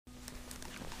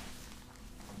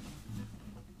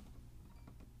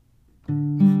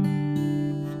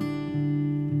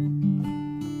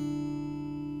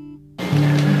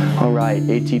right,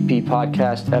 ATP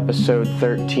Podcast, episode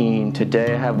 13.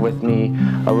 Today I have with me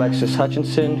Alexis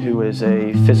Hutchinson, who is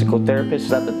a physical therapist. Is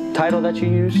that the title that you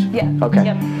use? Yeah. Okay.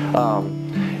 Yep.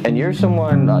 And you're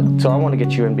someone, so I want to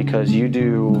get you in because you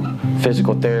do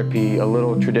physical therapy a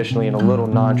little traditionally and a little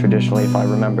non-traditionally, if I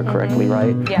remember correctly,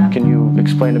 right? Yeah. Can you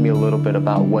explain to me a little bit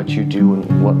about what you do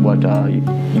and what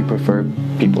you prefer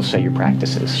people say your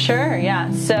practice is? Sure,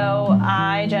 yeah. So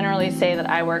I generally say that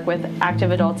I work with active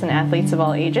adults and athletes of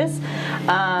all ages.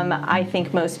 I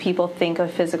think most people think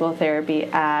of physical therapy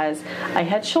as I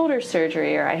had shoulder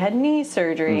surgery or I had knee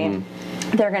surgery.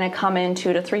 Mm-hmm. They're going to come in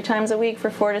 2 to 3 times a week for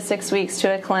 4 to 6 weeks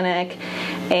to a clinic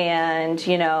and,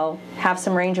 you know, have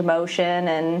some range of motion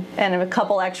and a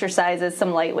couple exercises,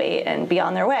 some lightweight, and be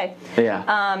on their way.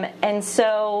 Yeah. And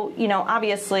so, you know,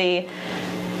 obviously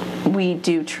we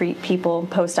do treat people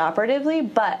post-operatively,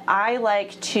 but I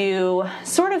like to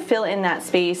sort of fill in that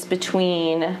space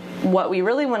between what we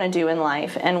really want to do in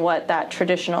life and what that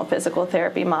traditional physical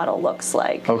therapy model looks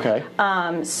like. Okay.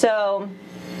 So,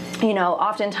 you know,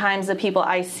 oftentimes the people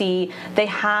I see, they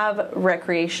have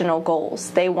recreational goals.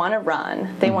 They want to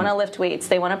run, they want to lift weights,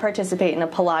 they want to participate in a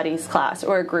Pilates class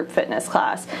or a group fitness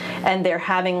class, and they're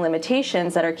having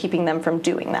limitations that are keeping them from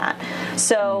doing that.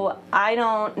 So I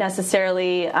don't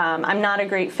necessarily, I'm not a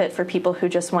great fit for people who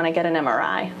just want to get an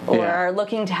MRI or are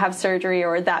looking to have surgery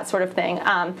or that sort of thing.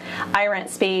 I rent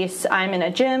space. I'm in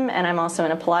a gym and I'm also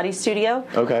in a Pilates studio.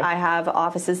 Okay. I have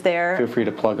offices there. Feel free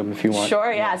to plug them if you want.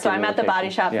 Sure, yeah. So I'm at the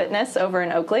Body Shop Fitness over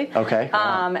in Oakley. Okay.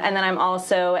 And then I'm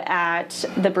also at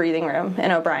the Breathing Room in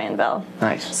O'Brienville.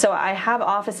 Nice. So I have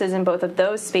offices in both of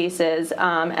those spaces,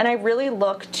 and I really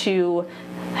look to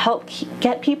help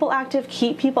get people active,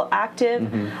 keep people active.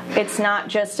 Mm-hmm. It's not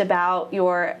just about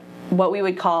your what we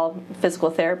would call physical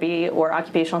therapy or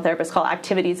occupational therapists call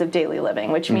activities of daily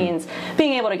living, which means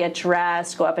being able to get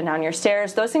dressed, go up and down your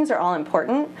stairs. Those things are all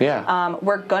important. Yeah.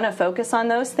 We're going to focus on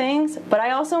those things, but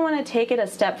I also want to take it a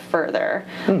step further.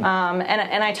 And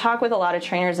I talk with a lot of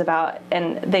trainers about,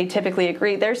 and they typically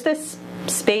agree, there's this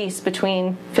space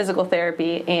between physical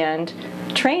therapy and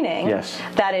training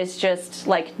that is just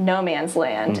like no man's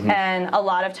land. And a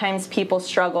lot of times people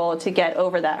struggle to get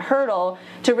over that hurdle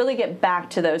to really get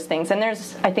back to those things. And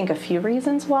there's, I think, a few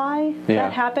reasons why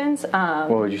that happens.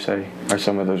 What would you say are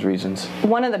some of those reasons?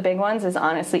 One of the big ones is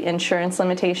honestly insurance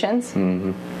limitations.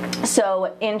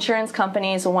 So insurance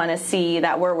companies want to see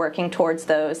that we're working towards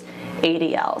those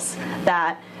ADLs,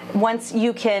 that once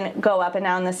you can go up and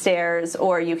down the stairs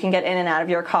or you can get in and out of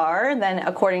your car, then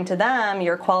according to them,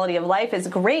 your quality of life is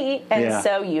great, and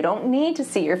so you don't need to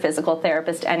see your physical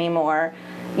therapist anymore,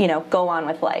 you know, go on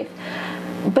with life.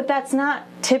 But that's not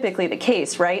typically the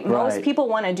case, right? Most people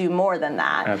want to do more than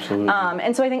that. Absolutely.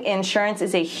 And so I think insurance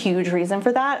is a huge reason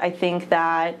for that. I think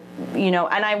that, you know,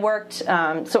 and I worked,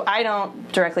 so I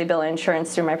don't directly bill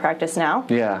insurance through my practice now.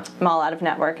 Yeah. I'm all out of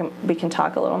network, and we can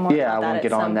talk a little more about that. Yeah, I want to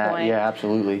get on that. Point. Yeah,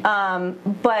 absolutely.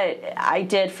 But I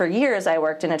did for years, I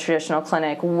worked in a traditional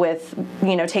clinic with,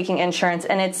 you know, taking insurance,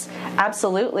 and it's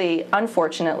absolutely,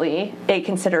 unfortunately, a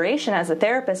consideration as a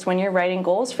therapist when you're writing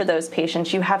goals for those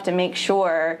patients. You have to make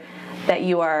sure that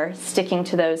you are sticking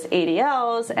to those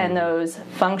ADLs and those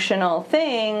functional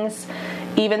things,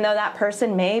 even though that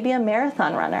person may be a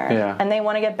marathon runner and they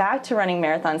want to get back to running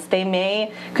marathons. They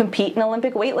may compete in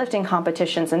Olympic weightlifting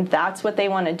competitions, and that's what they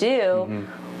want to do.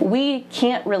 We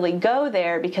can't really go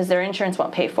there because their insurance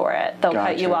won't pay for it. They'll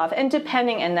cut you off. And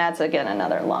depending, and that's, again,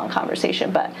 another long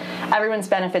conversation, but everyone's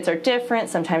benefits are different.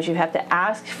 Sometimes you have to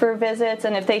ask for visits,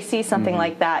 and if they see something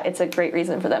like that, it's a great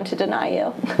reason for them to deny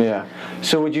you. Yeah.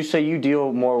 So would you say you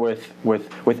deal more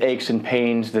with aches and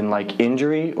pains than like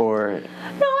injury, or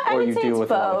no, I would you say deal it's with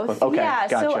both. Okay, yeah,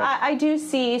 gotcha. so I do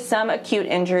see some acute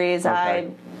injuries. Okay. I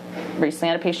recently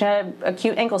had a patient who had an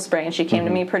acute ankle sprain. She came to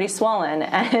me pretty swollen,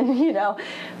 and, you know,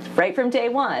 right from day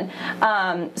one.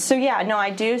 So, yeah, no, I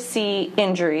do see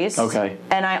injuries. Okay.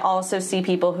 And I also see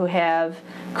people who have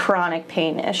chronic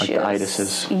pain issues. Like the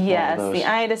itises. Yes, the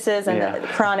itises and the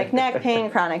chronic neck pain,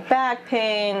 chronic back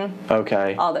pain.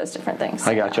 Okay. All those different things.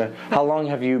 I gotcha. How long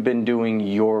have you been doing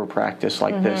your practice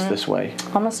like this way?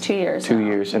 Almost 2 years. 2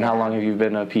 years. And how long have you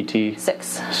been a PT?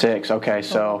 6. 6. Okay.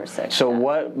 So,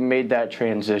 what made that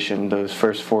transition, those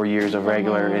first 4 years of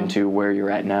regular, into where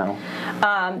you're at now?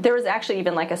 There was actually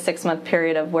even like a 6-month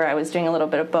period of where I was doing a little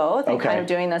bit of both and kind of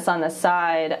doing this on the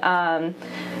side.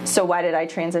 So why did I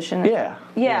transition? Yeah.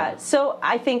 Yeah. So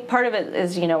I think part of it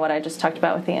is, what I just talked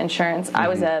about with the insurance. I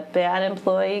was a bad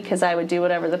employee because I would do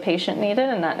whatever the patient needed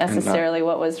and not necessarily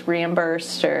what was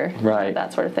reimbursed or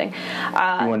that sort of thing.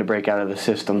 You wanted to break out of the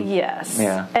system. Yes.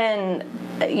 Yeah. And,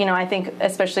 I think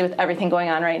especially with everything going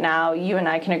on right now, you and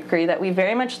I can agree that we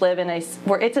very much live in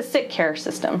where it's a sick care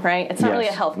system, right? It's not really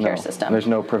a healthcare system. There's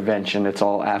no prevention. It's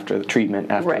all after the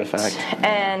treatment, after the fact.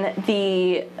 And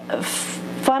the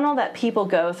funnel that people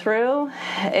go through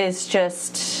is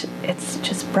just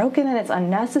broken and it's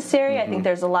unnecessary. I think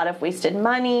there's a lot of wasted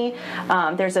money.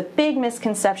 There's a big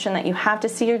misconception that you have to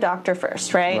see your doctor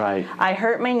first, right? I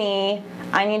hurt my knee.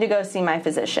 I need to go see my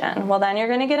physician. Well, then you're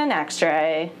going to get an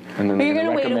x-ray. And then you're going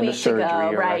to wait a week to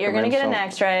go. Right. You're going to get an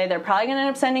x-ray. They're probably going to end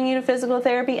up sending you to physical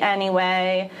therapy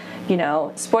anyway.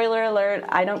 Spoiler alert,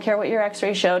 I don't care what your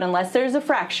x-ray showed unless there's a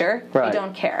fracture. I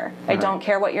don't care. I don't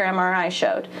care what your MRI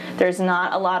showed. There's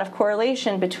not a lot of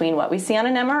correlation between what we see on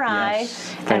an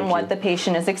MRI and what the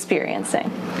patient is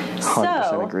experiencing.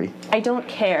 100% agree. I don't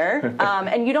care.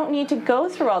 And you don't need to go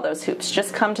through all those hoops.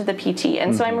 Just come to the PT.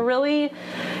 And so I'm really,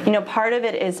 part of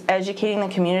it is educating the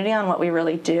community on what we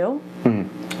really do.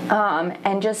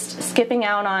 And just skipping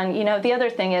out on, the other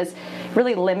thing is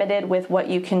really limited with what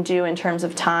you can do in terms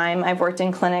of time. I've worked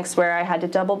in clinics where I had to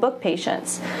double book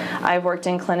patients. I've worked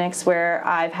in clinics where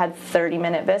I've had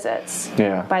 30-minute visits.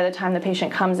 Yeah. By the time the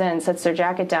patient comes in, sets their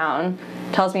jacket down,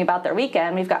 tells me about their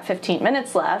weekend, we've got 15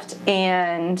 minutes left,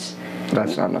 and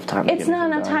that's not enough time. It's not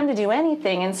enough time to do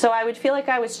anything. And so I would feel like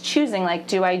I was choosing,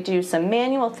 do I do some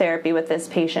manual therapy with this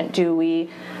patient? Do we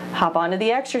hop onto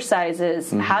the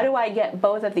exercises? How do I get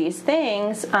both of these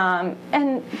things?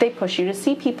 And they push you to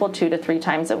see people 2 to 3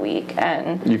 times a week.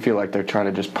 And you feel like they're trying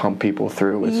to just pump people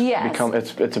through.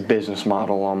 It's a business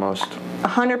model almost.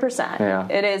 100%. Yeah.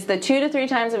 It is the 2 to 3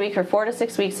 times a week or 4 to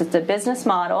 6 weeks. It's a business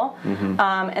model.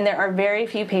 And there are very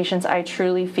few patients I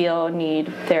truly feel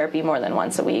need therapy more than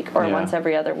once a week or once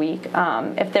every other week.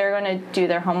 If they're going to do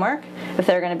their homework, if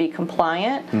they're going to be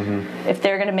compliant, if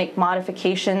they're going to make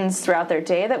modifications throughout their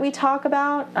day that we talk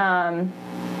about,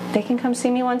 they can come see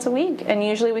me once a week, and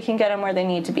usually we can get them where they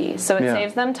need to be. So it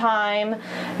saves them time.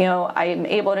 I'm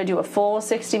able to do a full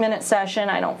 60-minute session.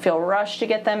 I don't feel rushed to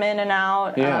get them in and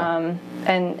out.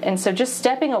 And so just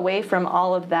stepping away from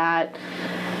all of that,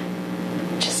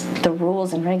 just the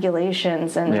rules and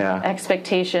regulations and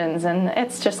expectations, and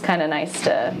it's just kind of nice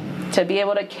to be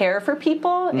able to care for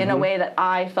people in a way that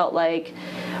I felt like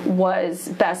was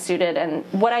best suited. And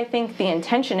what I think the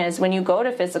intention is, when you go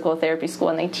to physical therapy school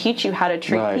and they teach you how to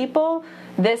treat people,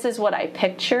 this is what I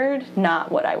pictured,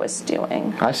 not what I was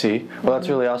doing. I see. Well, that's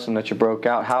really awesome that you broke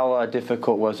out. How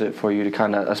difficult was it for you to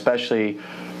kind of, especially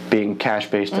being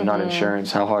cash-based and not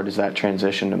insurance, how hard is that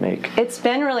transition to make? It's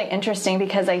been really interesting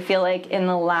because I feel like in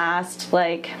the last,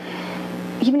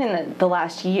 even in the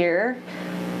last year,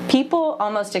 people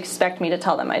almost expect me to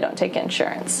tell them I don't take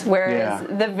insurance. Whereas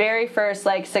the very first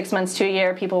 6 months to a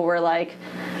year, people were like,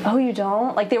 oh, you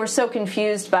don't? They were so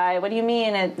confused by, what do you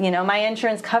mean? My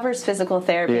insurance covers physical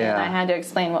therapy. And I had to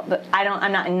explain,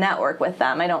 I'm not in network with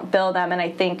them. I don't bill them. And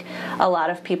I think a lot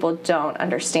of people don't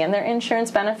understand their insurance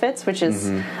benefits, which is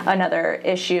another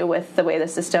issue with the way the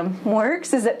system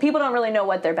works, is that people don't really know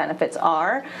what their benefits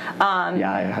are.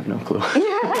 I have no clue.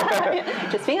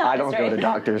 Just being honest, I don't go to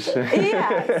doctors.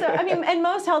 So, and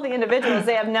most healthy individuals,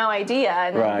 they have no idea.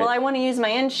 And, well, I want to use my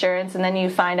insurance, and then you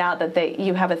find out that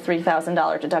you have a $3,000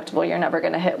 deductible you're never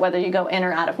going to hit, whether you go in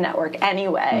or out of network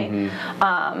anyway.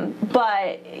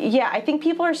 But, I think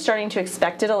people are starting to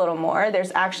expect it a little more.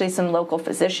 There's actually some local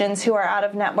physicians who are out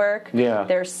of network.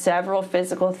 There's several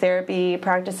physical therapy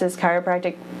practices,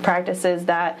 chiropractic practices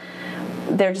that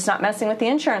they're just not messing with the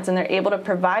insurance, and they're able to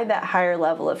provide that higher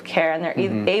level of care, and they're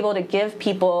able to give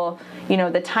people,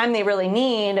 the time they really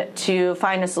need to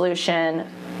find a solution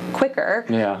quicker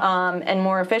and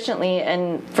more efficiently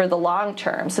and for the long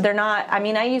term. So they're not,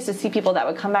 I used to see people that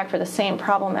would come back for the same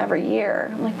problem every year.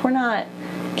 I'm like, we're not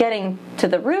getting to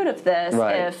the root of this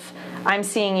if I'm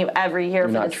seeing you every year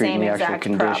for the same exact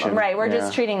problem. Right, we're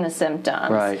just treating the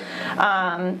symptoms.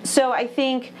 So I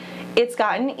think it's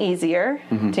gotten easier,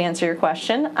 to answer your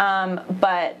question.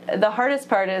 But the hardest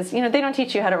part is, they don't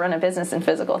teach you how to run a business in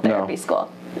physical therapy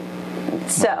school.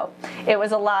 So it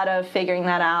was a lot of figuring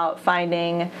that out,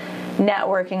 finding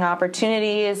networking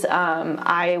opportunities.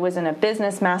 I was in a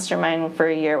business mastermind for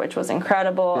a year, which was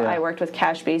incredible. I worked with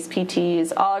cash-based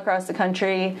PTs all across the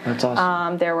country. That's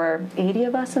awesome. There were 80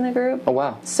 of us in the group. Oh,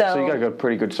 wow. So you got a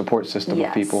pretty good support system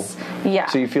of people.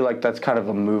 So you feel like that's kind of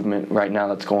a movement right now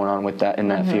that's going on with that in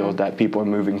that field, that people are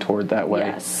moving toward that way.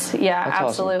 Yes. Yeah, that's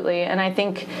absolutely. Awesome. And I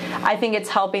think it's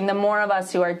helping. The more of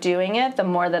us who are doing it, the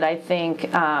more that I think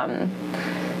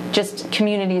just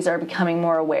communities are becoming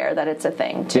more aware that it's a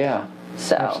thing too. Yeah.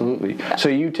 So absolutely. So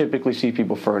you typically see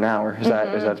people for an hour. Is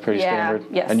that pretty standard?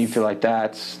 Yes. And you feel like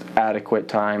that's adequate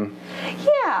time?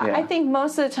 Yeah, I think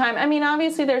most of the time. I mean,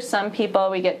 obviously, there's some people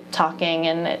we get talking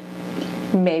and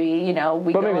maybe we go a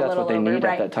little over. But maybe that's what they need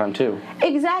at that time too.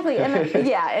 Exactly, and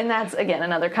and that's again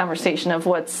another conversation of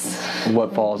what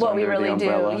falls under we really the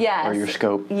umbrella or your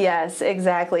scope. Yes,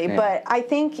 exactly. Yeah. But I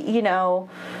think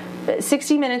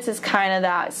 60 minutes is kind of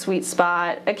that sweet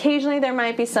spot. Occasionally there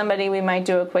might be somebody, we might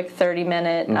do a quick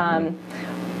 30-minute.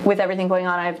 With everything going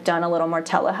on, I've done a little more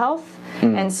telehealth.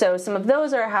 And so some of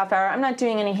those are a half hour. I'm not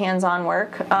doing any hands-on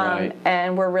work.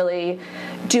 And we're really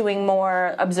doing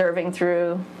more observing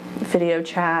through video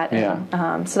chat.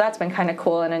 And, so that's been kind of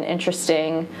cool and an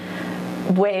interesting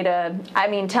way to,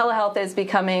 telehealth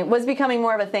was becoming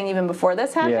more of a thing even before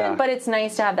this happened, but it's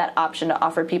nice to have that option to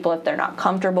offer people if they're not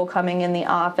comfortable coming in the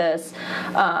office.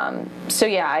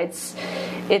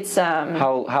 It's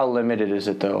how limited is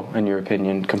it though, in your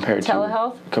opinion, compared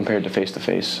to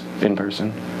face-to-face in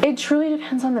person? It truly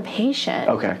depends on the patient.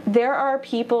 Okay. There are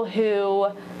people who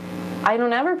I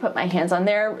don't ever put my hands on.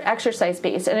 They're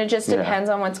exercise-based, and it just depends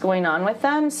on what's going on with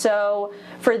them. So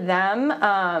for them,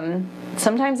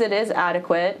 sometimes it is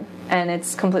adequate, and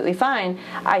it's completely fine.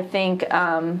 I think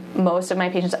most of my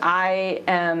patients, I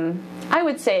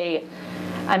would say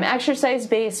I'm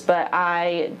exercise-based, but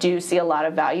I do see a lot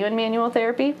of value in manual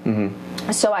therapy.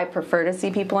 So I prefer to see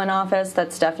people in office.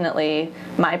 That's definitely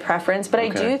my preference. But I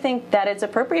do think that it's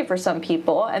appropriate for some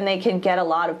people, and they can get a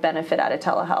lot of benefit out of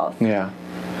telehealth. Yeah.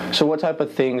 So what type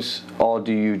of things all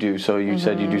do you do? So you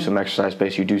said you do some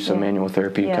exercise-based, you do some manual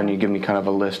therapy. Can you give me kind of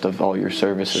a list of all your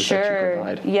services that you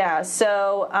provide? Yeah.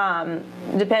 So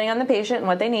depending on the patient and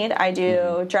what they need, I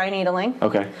do dry needling.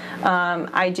 Okay.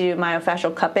 I do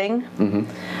myofascial cupping.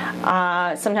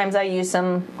 Sometimes I use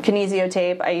some kinesio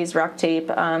tape. I use rock tape.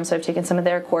 So I've taken some of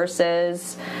their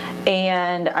courses.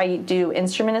 And I do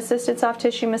instrument-assisted soft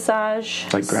tissue massage.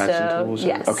 Like Graston tools?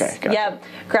 Yes. Okay, gotcha. Yep.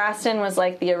 Graston was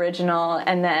like the original,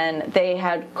 and then they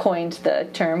had coined the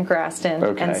term Graston.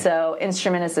 Okay. And so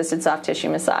instrument-assisted soft tissue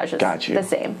massage is the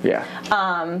same.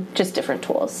 Yeah. Just different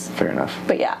tools. Fair enough.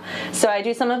 But yeah. So I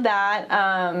do some of that.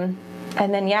 And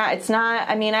then, it's not,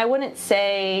 I wouldn't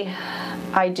say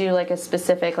I do like a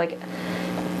specific,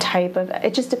 type of,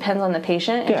 it just depends on the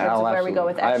patient in terms of where we go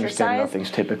with exercise. I understand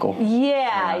nothing's typical.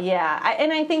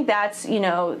 And I think that's,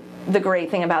 the great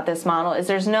thing about this model is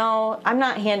I'm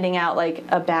not handing out like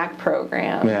a back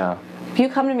program. Yeah. If you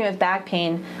come to me with back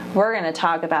pain, we're going to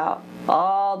talk about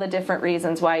all the different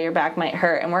reasons why your back might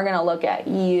hurt, and we're going to look at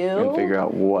you and figure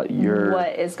out what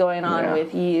is going on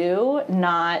with you. And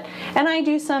I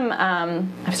do some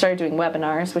I've started doing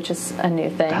webinars, which is a new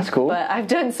thing. That's cool. But I've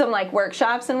done some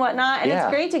workshops and whatnot, and it's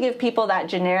great to give people that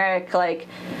generic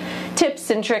tips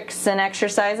and tricks and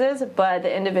exercises, but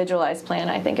the individualized plan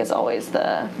I think is always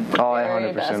the I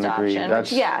 100% agree.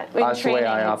 That's the way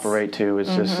I operate too.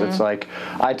 It's just it's like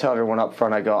I tell everyone up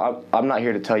front, I go, I'm not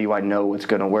here to tell you I know what's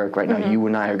going to work right now. You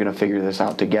and I are going to figure this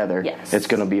out together. Yes. It's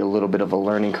going to be a little bit of a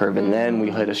learning curve, and then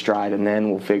we hit a stride, and then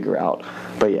we'll figure out.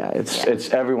 But it's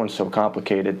everyone's so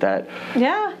complicated that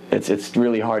it's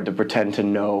really hard to pretend to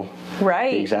know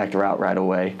the exact route right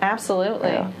away.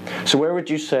 Absolutely. Yeah. So where would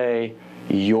you say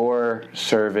your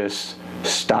service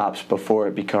stops before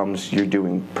it becomes you're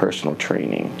doing personal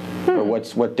training? Or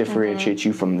what differentiates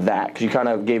you from that? Because you kind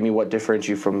of gave me what differentiates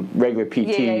you from regular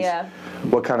PTs.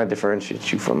 What kind of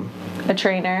differentiates you from a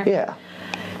trainer? Yeah.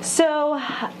 So,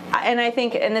 and I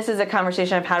think, and this is a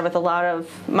conversation I've had with a lot of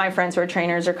my friends who are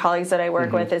trainers or colleagues that I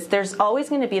work with, is there's always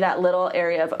going to be that little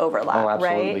area of overlap,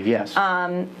 absolutely, right? Yes.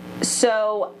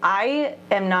 So I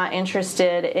am not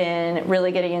interested in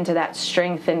really getting into that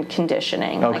strength and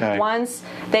conditioning. Okay. Once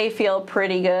they feel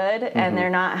pretty good and they're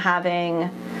not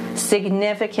having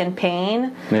significant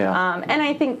pain, and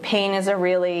I think pain is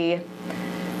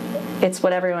it's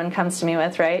what everyone comes to me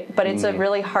with, right? But it's a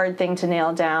really hard thing to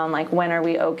nail down, when are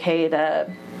we okay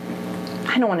to,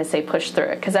 I don't want to say push through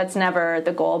it, because that's never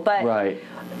the goal, but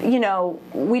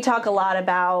we talk a lot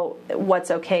about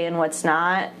what's okay and what's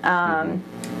not,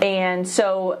 and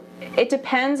so it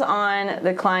depends on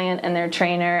the client and their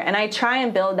trainer, and I try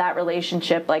and build that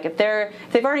relationship. If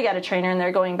they've already got a trainer and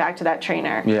they're going back to that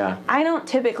trainer, I don't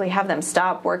typically have them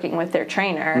stop working with their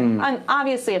trainer. And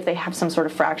obviously, if they have some sort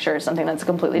of fracture or something, that's a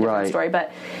completely different story.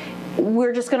 But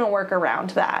we're just going to work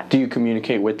around that. Do you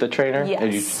communicate with the trainer?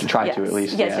 Yes. You try to at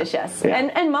least. Yes. Yeah.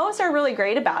 And most are really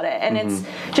great about it. And it's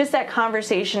just that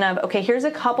conversation of, okay, here's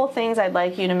a couple things I'd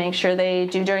like you to make sure they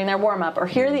do during their warm-up, or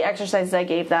here are the exercises I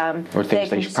gave them. Or things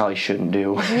they should probably probably shouldn't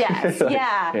do. Yes,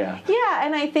 yeah,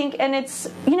 and I think, and it's,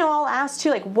 I'll ask too,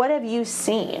 like, what have you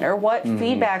seen, or what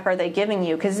feedback are they giving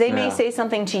you? Because they may say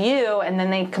something to you, and then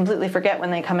they completely forget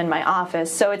when they come in my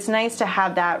office. So it's nice to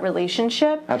have that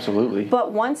relationship. Absolutely.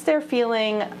 But once they're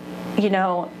feeling,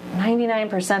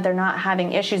 99% they're not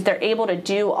having issues, they're able to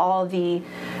do all the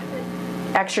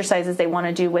exercises they want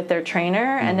to do with their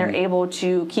trainer, and they're able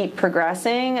to keep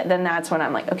progressing, then that's when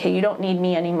I'm like, okay, you don't need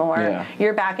me anymore. Yeah.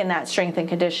 You're back in that strength and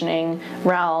conditioning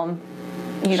realm.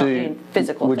 You don't need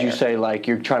physical Would therapy. You say, like,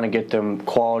 you're trying to get them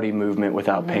quality movement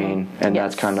without pain, and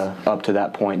that's kind of up to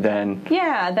that point then?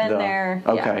 Yeah, then they're...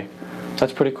 Okay.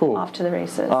 That's pretty cool. Off to the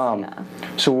races.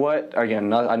 So what,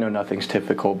 again, I know nothing's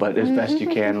typical, but as best you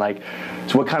can, like,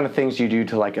 so what kind of things do you do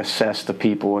to, like, assess the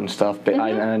people and stuff? But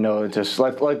I know it's just,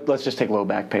 let's just take low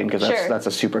back pain, because that's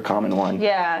a super common one.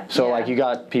 Yeah. So, like, you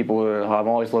got people who have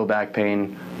always low back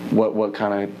pain. What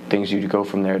kind of things you go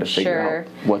from there to figure out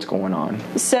what's going on?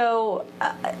 So,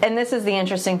 and this is the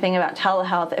interesting thing about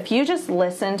telehealth. If you just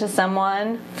listen to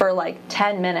someone for like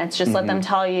 10 minutes, just let them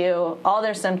tell you all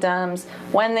their symptoms,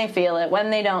 when they feel it, when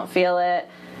they don't feel it,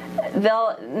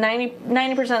 they'll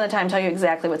 90% of the time tell you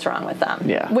exactly what's wrong with them.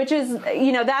 Yeah. Which is,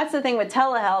 that's the thing with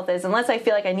telehealth, is unless I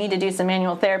feel like I need to do some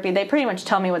manual therapy, they pretty much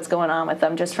tell me what's going on with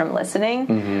them just from listening.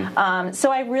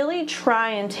 So I really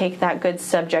try and take that good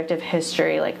subjective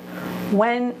history, like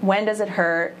when does it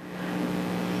hurt?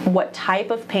 What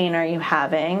type of pain are you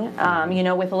having?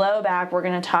 With low back, we're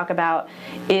going to talk about,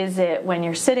 is it when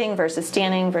you're sitting versus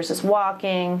standing versus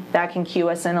walking? That can cue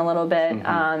us in a little bit.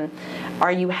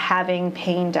 Are you having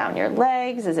pain down your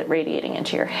legs? Is it radiating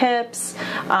into your hips?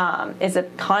 Is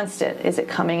it constant? Is it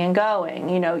coming and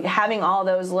going? Having all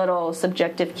those little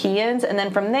subjective key-ins. And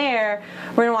then from there,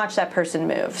 we're going to watch that person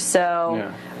move.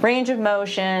 So range of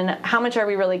motion, how much are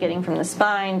we really getting from the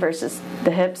spine versus the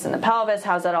hips and the pelvis?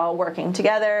 How's that all working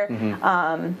together?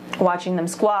 Watching them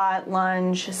squat,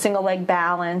 lunge, single leg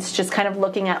balance, just kind of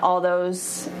looking at all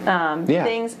those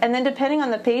things. And then depending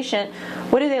on the patient,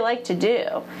 what do they like to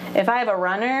do? If I have a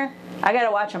runner, I got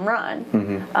to watch them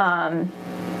run.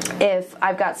 If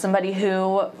I've got somebody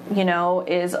who,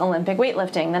 is Olympic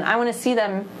weightlifting, then I want to see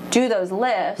them do those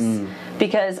lifts,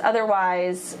 because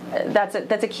otherwise that's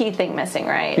a key thing missing,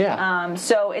 right? Yeah.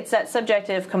 So it's that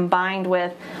subjective combined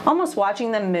with almost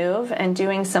watching them move and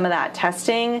doing some of that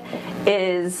testing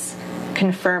is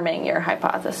confirming your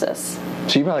hypothesis.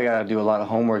 So you probably got to do a lot of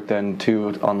homework then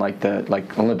too on like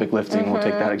Olympic lifting. We'll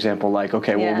take that example. Like,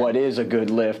 okay, well, what is a good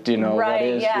lift?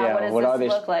 Right, what are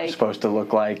they supposed to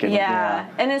look like? And,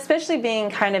 and especially being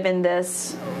kind of in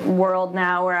this world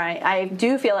now where I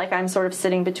do feel like I'm sort of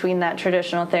sitting between that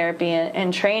traditional therapy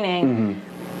and training.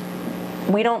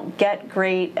 We don't get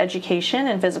great education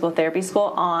in physical therapy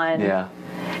school on.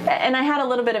 And I had a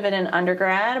little bit of it in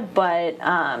undergrad, but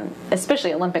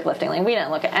especially Olympic lifting, like we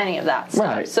didn't look at any of that stuff.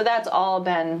 Right. So that's all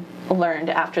been learned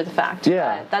after the fact.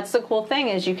 Yeah. But that's the cool thing,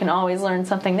 is you can always learn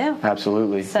something new.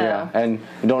 Absolutely. So. Yeah. And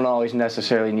you don't always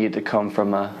necessarily need to come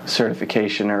from a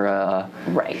certification or a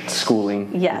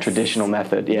schooling, traditional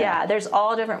method. Yeah, there's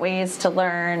all different ways to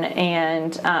learn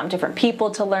and different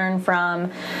people to learn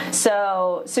from.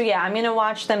 So yeah, I'm going to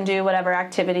watch them do whatever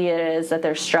activity it is that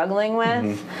they're struggling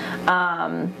with.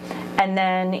 And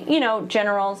then,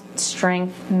 general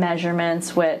strength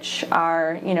measurements, which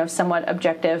are, somewhat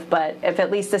objective, but if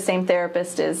at least the same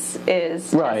therapist is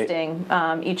testing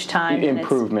each time.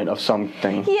 Improvement of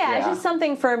something. Yeah, it's just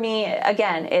something for me.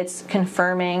 Again, it's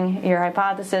confirming your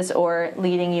hypothesis or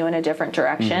leading you in a different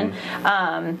direction.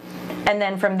 And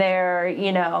then from there,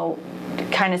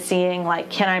 kind of seeing, like,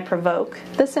 can I provoke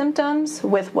the symptoms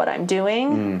with what I'm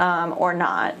doing or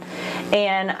not?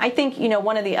 And I think,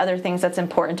 one of the other things that's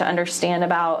important to understand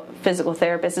about physical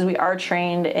therapists is we are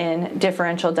trained in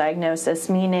differential diagnosis,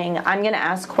 meaning I'm going to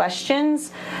ask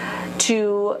questions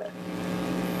to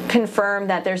confirm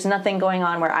that there's nothing going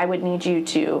on where I would need you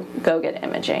to go get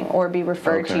imaging or be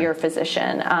referred to your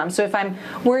physician. So if I'm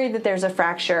worried that there's a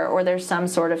fracture or there's some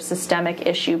sort of systemic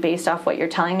issue based off what you're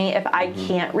telling me, if I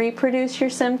can't reproduce your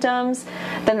symptoms,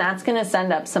 then that's going to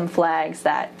send up some flags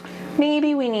that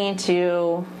maybe we need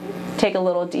to take a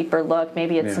little deeper look.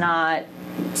 Maybe it's not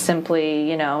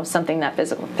simply, something that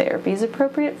physical therapy is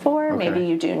appropriate for. Maybe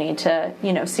you do need to,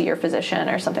 see your physician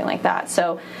or something like that.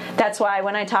 So that's why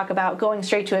when I talk about going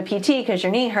straight to a PT because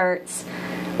your knee hurts,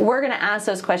 we're going to ask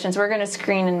those questions. We're going to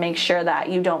screen and make sure that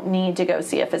you don't need to go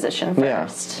see a physician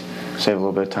first. Save a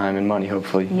little bit of time and money,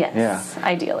 hopefully. Yes,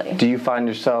 ideally. Do you find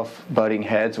yourself butting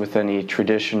heads with any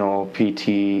traditional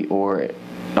PT or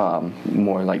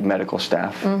more like medical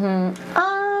staff?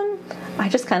 I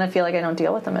just kind of feel like I don't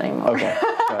deal with them anymore. Okay.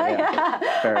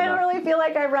 Fair I enough. don't really feel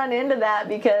like I run into that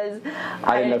because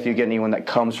I didn't know if you get anyone that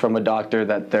comes from a doctor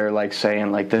that they're like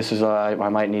saying like, this is I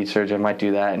might need surgery, I might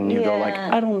do that, and you go like,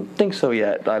 I don't think so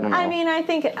yet. I don't know. I mean, I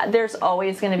think there's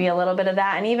always going to be a little bit of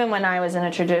that, and even when I was in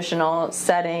a traditional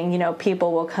setting, you know,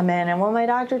 people will come in and, well, my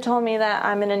doctor told me that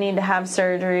I'm going to need to have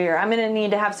surgery, or I'm going to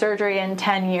need to have surgery in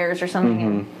 10 years or something.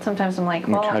 And sometimes I'm like,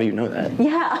 well, how do you know that?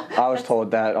 Yeah. I was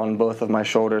told that on both of my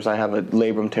shoulders. I have a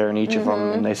labrum tear in each of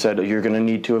them, and they said you're going to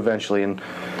need to eventually. And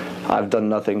I've done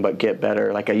nothing but get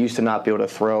better. Like I used to not be able to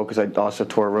throw because I also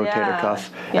tore a rotator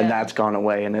cuff, and that's gone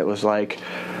away. And it was like,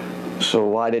 so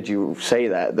why did you say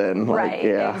that then? Like,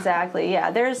 right. Exactly.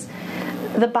 Yeah.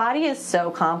 The body is so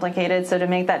complicated. So to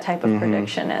make that type of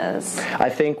prediction is. I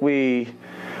think we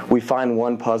find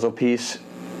one puzzle piece.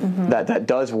 That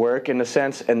does work in a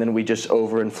sense, and then we just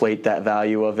overinflate that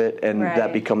value of it, and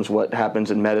that becomes what happens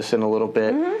in medicine a little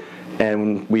bit,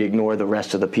 and we ignore the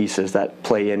rest of the pieces that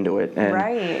play into it. And,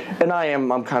 and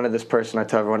I'm kind of this person, I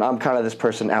tell everyone, I'm kind of this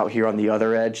person out here on the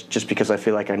other edge, just because I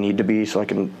feel like I need to be, so I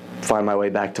can find my way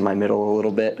back to my middle a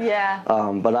little bit. Yeah.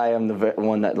 But I am the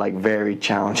one that like very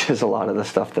challenges a lot of the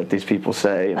stuff that these people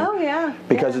say.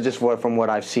 Because it's just from what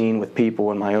I've seen with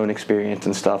people and my own experience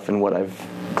and stuff, and what I've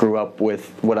grew up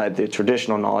with, the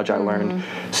traditional knowledge I learned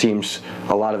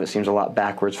a lot of it seems a lot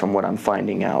backwards from what I'm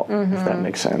finding out, if that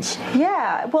makes sense.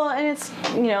 Yeah, well, and it's,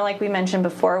 you know, like we mentioned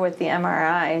before with the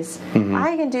MRIs,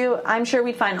 I'm sure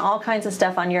we'd find all kinds of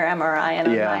stuff on your MRI and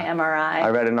on my MRI. I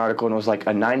read an article and it was like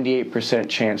a 98%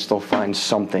 chance they'll find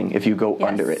something if you go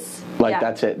under it. Like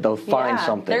that's it. They'll find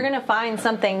something. They're going to find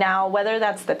something now, whether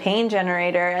that's the pain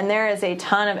generator, and there is a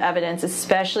ton of evidence,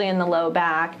 especially in the low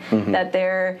back, that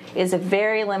there is a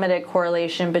very limited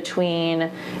correlation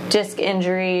between disc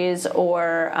injuries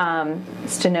or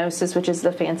stenosis, which is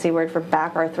the fancy word for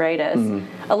back arthritis.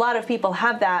 A lot of people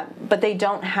have that, but they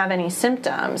don't have any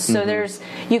symptoms. So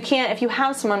if you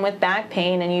have someone with back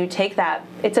pain and you take that,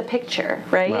 it's a picture,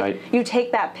 right? You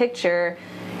take that picture,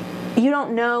 you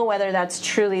don't know whether that's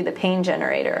truly the pain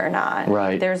generator or not.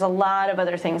 There's a lot of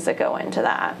other things that go into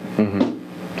that.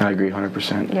 I agree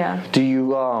 100%. Yeah. Do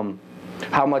you,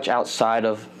 how much outside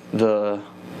of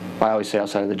I always say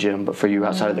outside of the gym, but for you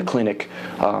outside of the clinic,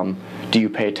 do you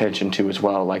pay attention to as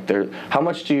well? Like how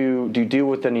much do you deal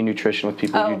with any nutrition with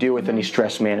people? Do you deal with any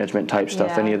stress management type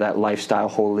stuff, any of that lifestyle,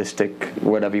 holistic,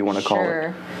 whatever you want to call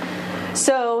it?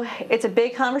 So it's a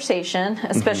big conversation,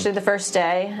 especially the first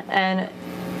day, and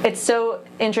it's so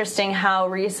interesting how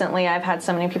recently I've had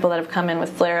so many people that have come in with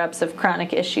flare-ups of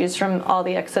chronic issues from all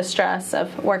the excess stress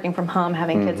of working from home,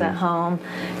 having kids at home,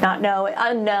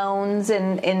 unknowns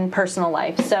in personal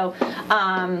life. So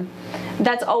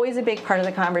that's always a big part of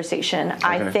the conversation,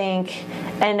 I think.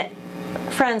 And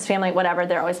friends, family, whatever,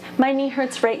 they're always, my knee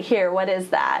hurts right here, what is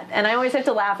that? And I always have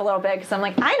to laugh a little bit because I'm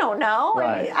like, I don't know.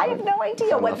 I have no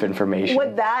idea what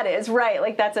that is.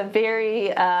 Like that's a very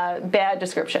bad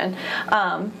description.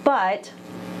 But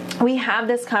we have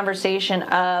this conversation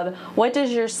of what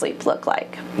does your sleep look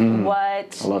like?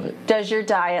 What does your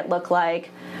diet look like?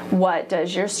 What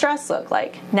does your stress look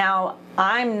like? Now,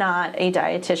 I'm not a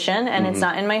dietitian, and it's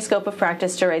not in my scope of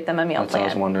practice to write them a meal plan. That's what I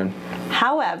was wondering.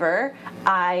 However,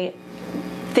 I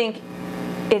think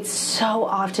it's so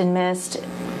often missed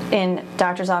in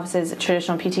doctors' offices,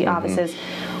 traditional PT offices.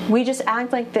 We just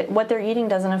act like that what they're eating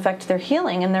doesn't affect their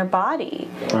healing and their body.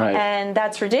 And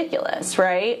that's ridiculous,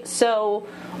 right? So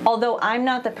although I'm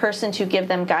not the person to give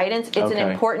them guidance, it's an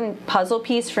important puzzle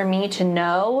piece for me to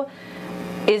know,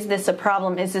 is this a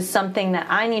problem? Is this something that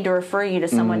I need to refer you to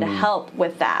someone to help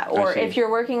with that? Or if you're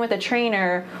working with a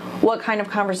trainer, what kind of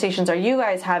conversations are you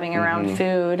guys having around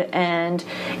food? And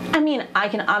I mean, I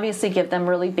can obviously give them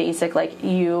really basic, like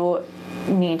you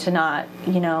need to not,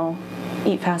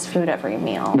 eat fast food every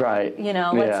meal.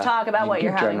 Let's talk about what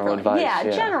you're having. General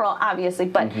advice. General, obviously,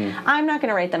 but I'm not going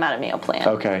to write them out a meal plan.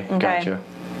 Okay, gotcha.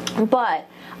 But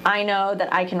I know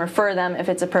that I can refer them if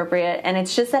it's appropriate, and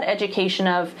it's just that education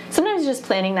of sometimes just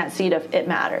planting that seed of it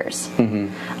matters.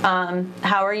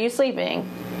 How are you sleeping?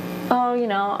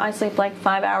 Oh, I sleep like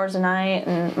 5 hours a night,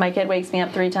 and my kid wakes me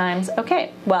up 3 times.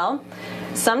 Okay, well,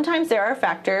 sometimes there are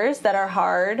factors that are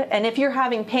hard, and if you're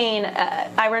having pain,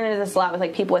 I run into this a lot with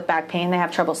like people with back pain. They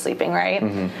have trouble sleeping, right?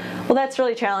 Well, that's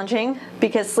really challenging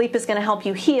because sleep is going to help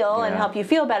you heal and help you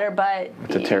feel better, but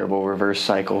it's a terrible reverse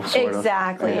cycle, sort of.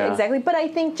 Exactly. But I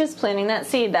think just planting that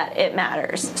seed that it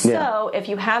matters. So if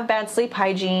you have bad sleep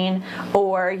hygiene,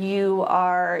 or you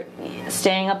are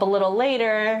staying up a little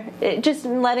later, just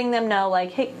letting them know,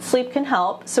 like, hey, sleep can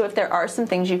help. So if there are some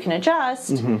things you can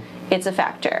adjust, it's a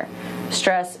factor.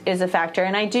 Stress is a factor.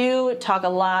 And I do talk a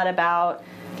lot about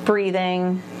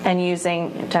breathing and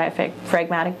using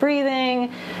diaphragmatic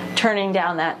breathing, turning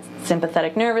down that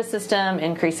sympathetic nervous system,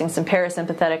 increasing some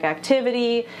parasympathetic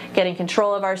activity, getting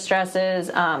control of our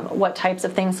stresses, what types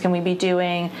of things can we be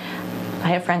doing. I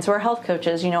have friends who are health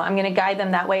coaches. I'm going to guide them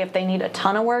that way if they need a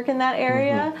ton of work in that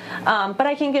area. But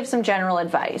I can give some general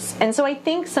advice. And so I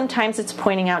think sometimes it's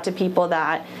pointing out to people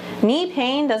that knee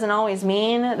pain doesn't always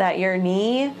mean that your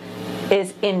knee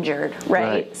is injured,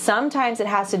 right? Sometimes it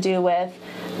has to do with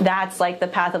that's like the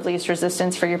path of least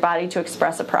resistance for your body to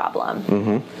express a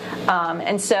problem.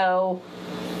 And so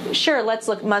sure, let's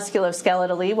look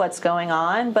musculoskeletally what's going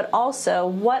on, but also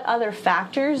what other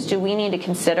factors do we need to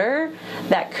consider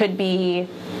that could be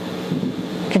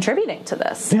contributing to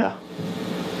this? Yeah,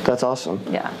 that's awesome.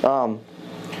 Yeah.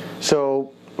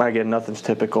 So again, nothing's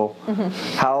typical.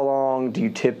 How long do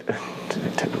you typical?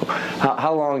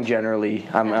 How long generally?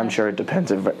 I'm sure it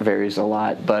depends. It varies a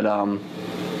lot, but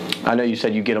I know you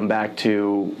said you get them back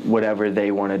to whatever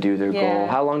they want to do their goal.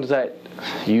 How long does that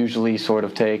usually sort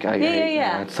of take?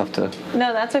 Yeah. It's tough to...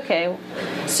 No, that's okay.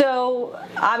 So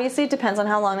obviously it depends on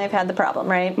how long they've had the problem,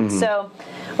 right? So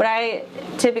what I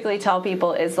typically tell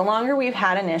people is the longer we've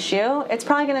had an issue, it's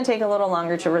probably going to take a little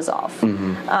longer to resolve.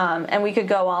 And we could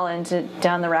go all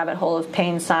down the rabbit hole of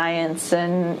pain science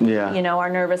and our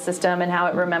nervous system and how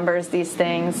it remembers these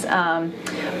things.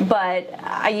 But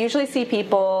I usually see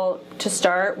people to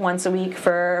start once a week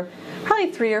for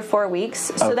probably 3 or 4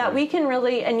 weeks so that we can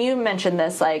really, and you mentioned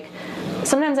this, like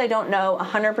sometimes I don't know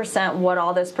 100% what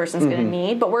all this person's going to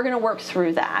need, but we're going to work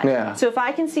through that. So if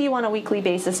I can see you on a weekly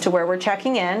basis to where we're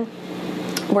checking in,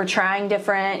 we're trying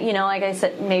different, like I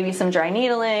said, maybe some dry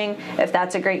needling, if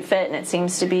that's a great fit and it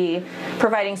seems to be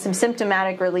providing some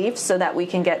symptomatic relief so that we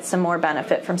can get some more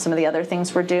benefit from some of the other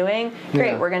things we're doing.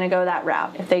 Great, we're going to go that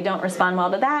route. If they don't respond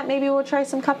well to that, maybe we'll try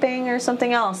some cupping or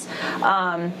something else.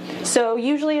 So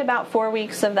usually about 4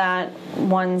 weeks of that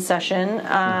one session,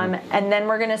 and then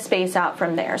we're going to space out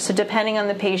from there. So depending on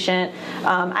the patient,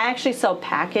 I actually sell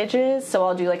packages, so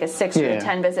I'll do like a 6 or a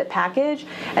 10 visit package,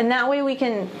 and that way we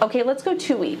can, let's go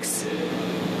 2 weeks.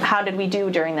 How did we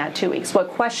do during that 2 weeks? What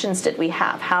questions did we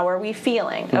have? How are we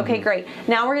feeling? Okay, great.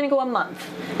 Now we're going to go a month.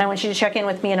 I want you to check in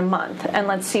with me in a month, and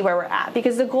let's see where we're at.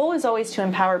 Because the goal is always to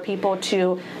empower people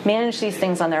to manage these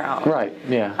things on their own. Right,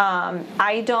 yeah.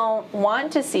 I don't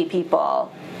want to see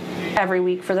people every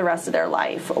week for the rest of their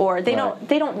life, or they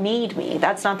don't need me.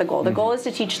 That's not the goal. The goal is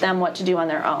to teach them what to do on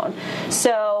their own.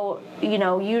 So,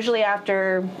 usually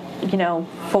after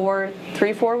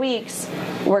 3-4 weeks,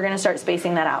 we're going to start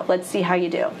spacing that out. Let's see how you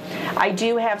do. I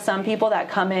do have some people that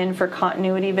come in for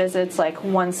continuity visits like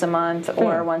once a month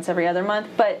or once every other month,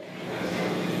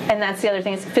 and that's the other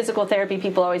thing, is physical therapy.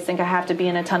 People always think I have to be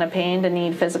in a ton of pain to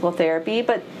need physical therapy,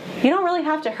 but you don't really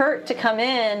have to hurt to come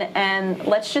in, and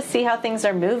let's just see how things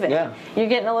are moving. You're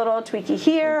getting a little tweaky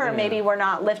here, or maybe we're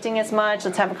not lifting as much.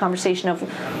 Let's have a conversation of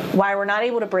why we're not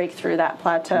able to break through that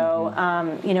plateau.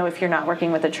 If you're not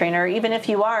working with a trainer, even if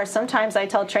you are, sometimes I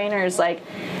tell trainers, like,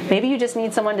 maybe you just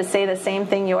need someone to say the same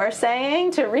thing you're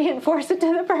saying to reinforce it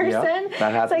to the person.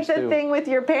 That happens. It's like the thing with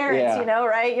your parents,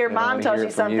 right? Your mom tells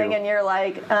you something and you're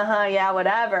like,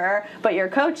 whatever, but your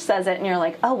coach says it and you're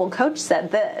like, oh, well, coach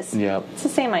said this. It's the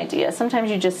same idea. Sometimes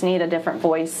you just need a different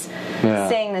voice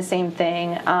saying the same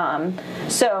thing.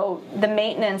 So the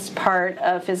maintenance part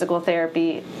of physical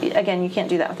therapy, again, you can't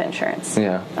do that with insurance.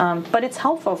 But it's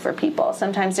helpful for people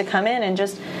sometimes to come in and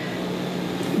just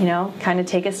kind of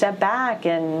take a step back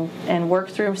and work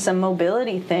through some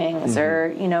mobility things,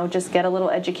 or just get a little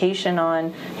education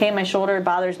on, hey, my shoulder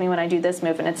bothers me when I do this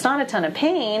move, and it's not a ton of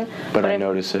pain, but I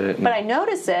notice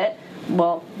it.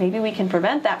 Well, maybe we can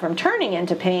prevent that from turning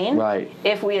into pain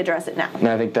if we address it now. And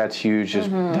I think that's huge, is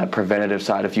that preventative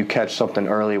side. If you catch something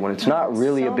early when it's not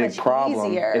really a big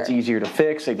problem, it's easier to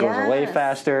fix, it goes away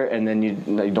faster, and then you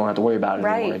don't have to worry about it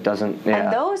anymore. It doesn't,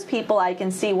 And those people I can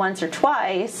see once or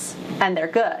twice, and they're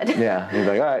good. You're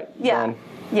like, all right, done.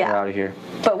 We're out of here.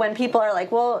 But when people are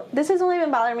like, well, this has only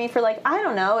been bothering me for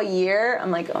a year,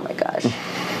 I'm like, oh my gosh.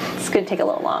 It's going to take a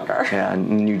little longer.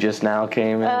 And you just now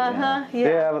came in.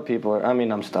 But people are,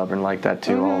 I'm stubborn like that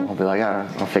too. I'll be like,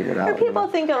 I'll figure it out. Or people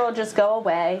think it'll just go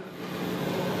away.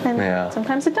 And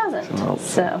sometimes it doesn't.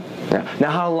 Now,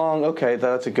 how long? Okay,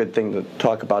 that's a good thing to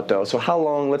talk about, though. So, how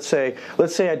long? Let's say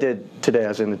I did today. I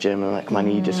was in the gym and my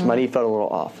knee felt a little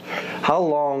off. How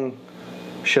long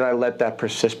should I let that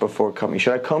persist before coming?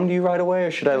 Should I come to you right away,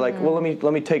 or should I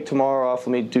let me take tomorrow off,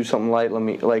 let me do something light,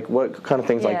 what kind of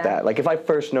things like that? Like if I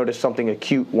first notice something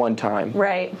acute one time.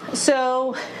 Right.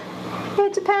 So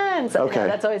it depends. Okay.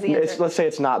 That's always the answer. Let's say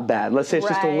it's not bad. Let's say it's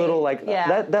just a little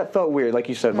that felt weird, like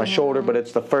you said, my shoulder, but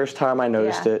it's the first time I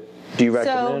noticed it. do you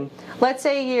recommend? So, let's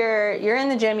say you're in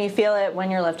the gym, you feel it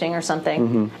when you're lifting or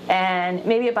something, and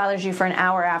maybe it bothers you for an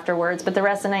hour afterwards, but the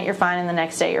rest of the night you're fine, and the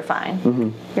next day you're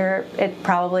fine. It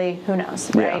probably, who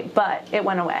knows, right? Yeah. But it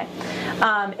went away.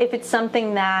 If it's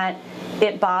something that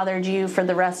it bothered you for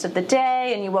the rest of the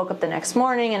day and you woke up the next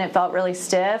morning and it felt really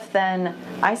stiff, then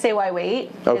I say why wait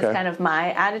is kind of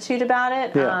my attitude about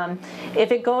it. Yeah.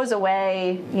 If it goes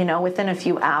away, within a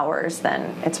few hours,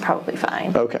 then it's probably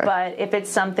fine. Okay. But if it's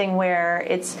something where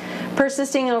it's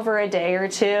persisting over a day or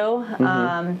two,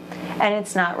 and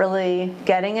it's not really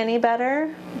getting any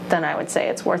better, then I would say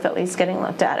it's worth at least getting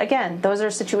looked at. Again, those are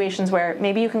situations where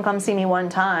maybe you can come see me one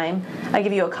time. I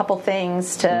give you a couple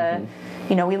things to,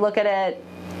 we look at it,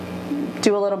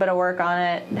 do a little bit of work on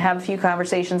it, have a few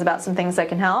conversations about some things that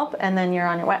can help, and then you're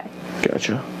on your way.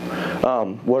 Gotcha.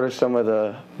 What are some of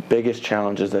the biggest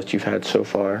challenges that you've had so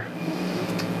far?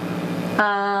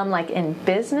 Like in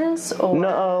business or?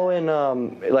 No, in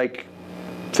like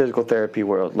physical therapy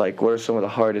world. Like, what are some of the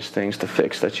hardest things to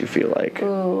fix that you feel like?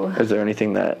 Ooh. Is there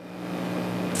anything that?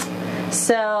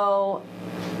 So,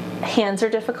 hands are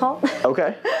difficult.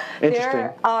 Okay. Interesting.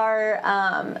 There are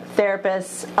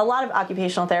therapists, a lot of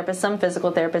occupational therapists, some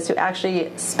physical therapists who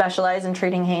actually specialize in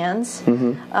treating hands.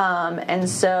 And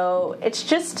so it's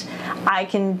just, I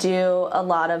can do a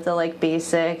lot of the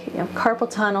basic carpal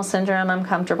tunnel syndrome I'm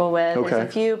comfortable with. Okay. There's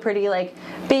a few pretty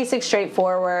basic,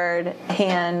 straightforward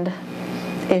hand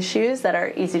issues that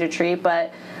are easy to treat,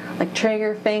 but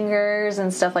trigger fingers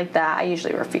and stuff like that, I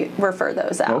usually refer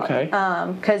those out. Okay.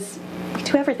 Because we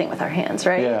do everything with our hands,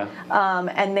 right? Yeah.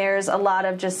 And there's a lot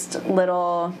of just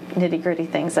little nitty-gritty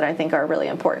things that I think are really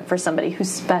important for somebody who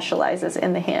specializes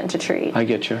in the hand to treat. I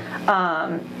get you.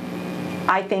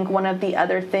 I think one of the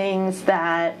other things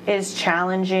that is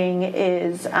challenging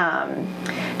is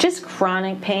just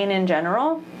chronic pain in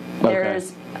general. Okay.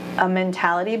 There's a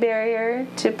mentality barrier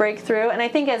to break through. And I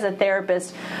think as a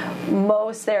therapist,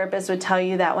 most therapists would tell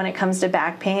you that when it comes to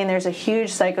back pain, there's a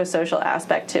huge psychosocial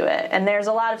aspect to it. And there's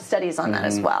a lot of studies on that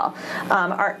as well.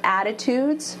 Our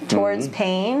attitudes towards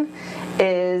pain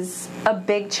is a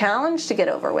big challenge to get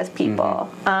over with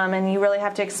people. And you really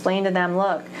have to explain to them,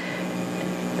 look,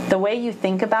 the way you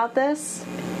think about this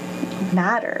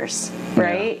matters,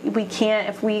 right? We can't,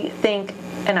 if we think,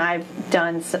 and I've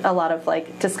done a lot of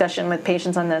discussion with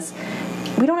patients on this,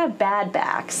 we don't have bad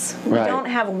backs. We don't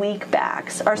have weak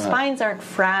backs. Our spines aren't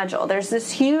fragile. There's this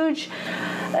huge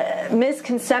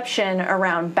misconception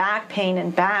around back pain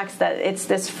and backs that it's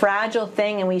this fragile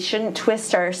thing and we shouldn't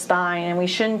twist our spine and we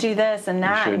shouldn't do this and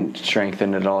that. You shouldn't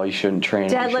strengthen it all. You shouldn't train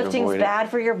it. Deadlifting's bad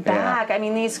for your back. I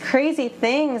mean, these crazy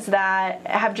things that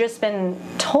have just been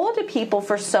told to people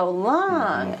for so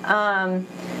long.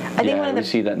 I think we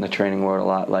see that in the training world a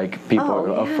lot. People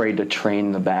are afraid to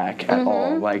train the back at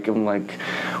all. I'm like,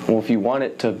 well, if you want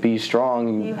it to be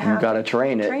strong, you got to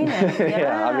train it.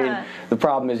 Yeah. I mean, the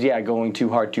problem is, going too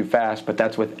hard, too fast, but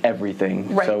that's with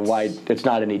everything. Right. So it's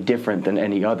not any different than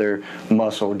any other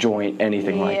muscle, joint,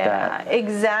 anything like that. Yeah,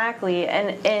 exactly.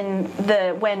 And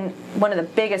when one of the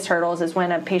biggest hurdles is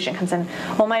when a patient comes in,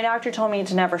 well, my doctor told me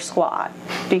to never squat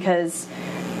because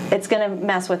it's going to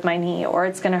mess with my knee or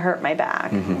it's going to hurt my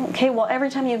back. Okay, well, every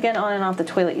time you get on and off the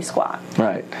toilet, you squat.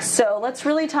 Right. So let's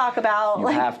really talk about you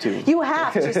have to. You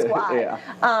have to squat. Yeah.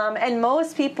 And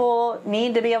most people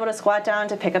need to be able to squat down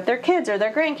to pick up their kids or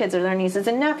their grandkids or their nieces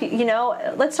and nephews.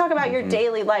 Let's talk about your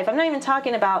daily life. I'm not even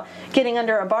talking about getting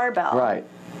under a barbell. Right.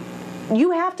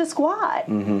 You have to squat.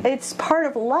 It's part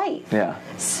of life. Yeah.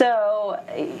 So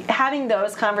having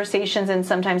those conversations, and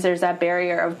sometimes there's that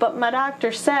barrier of, but my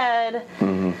doctor said,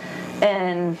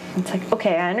 and it's like,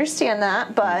 okay, I understand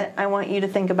that, but I want you to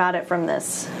think about it from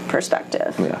this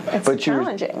perspective. Yeah. It's but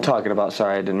challenging. You were talking about,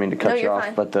 sorry, I didn't mean to cut you off,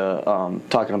 fine. but the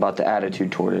talking about the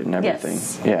attitude toward it and everything.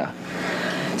 Yes.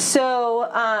 Yeah.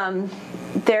 So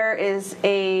there is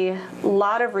a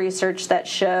lot of research that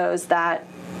shows that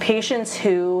patients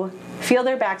who feel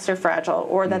their backs are fragile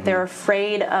or that they're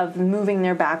afraid of moving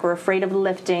their back or afraid of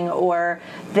lifting or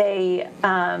they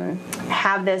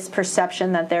have this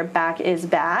perception that their back is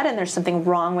bad and there's something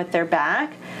wrong with their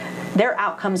back, their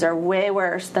outcomes are way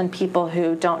worse than people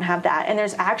who don't have that. And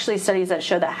there's actually studies that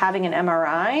show that having an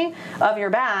MRI of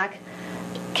your back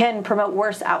can promote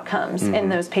worse outcomes in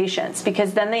those patients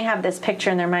because then they have this picture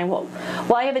in their mind, well,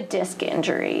 I have a disc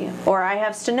injury or I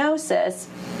have stenosis,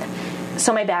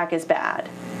 so my back is bad.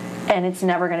 And it's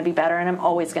never going to be better, and I'm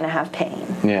always going to have pain.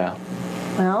 Yeah.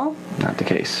 Well, not the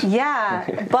case.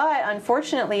 Yeah, but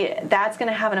unfortunately, that's going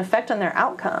to have an effect on their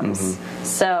outcomes.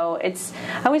 So I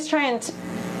always try and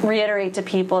reiterate to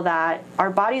people that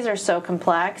our bodies are so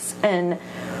complex, and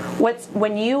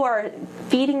when you are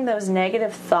feeding those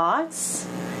negative thoughts,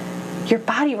 your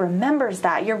body remembers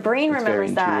that. Your brain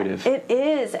remembers that. It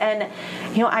is. And,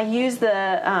 I use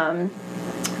the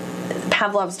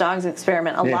Pavlov's dogs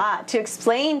experiment a lot to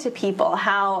explain to people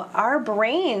how our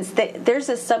brains, there's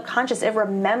this subconscious, it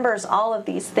remembers all of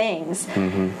these things.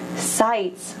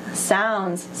 Sights,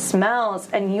 sounds, smells,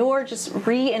 and you're just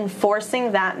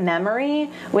reinforcing that memory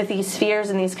with these fears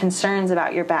and these concerns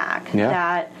about your back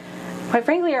that, quite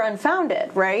frankly, are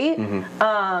unfounded, right?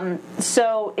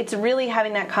 So it's really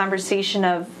having that conversation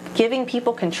of giving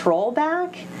people control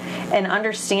back and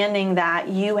understanding that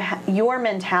your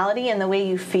mentality and the way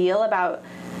you feel about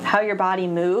how your body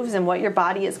moves and what your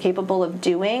body is capable of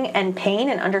doing, and pain,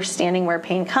 and understanding where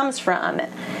pain comes from.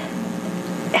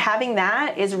 Having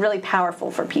that is really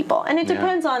powerful for people, and it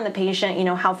depends on the patient,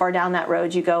 how far down that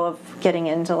road you go of getting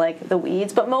into like the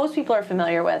weeds, but most people are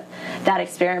familiar with that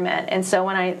experiment. And so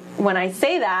when I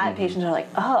say that, patients are like,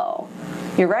 oh,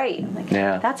 you're right. I'm like,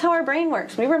 that's how our brain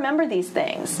works. We remember these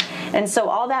things. And so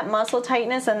all that muscle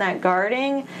tightness and that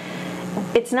guarding,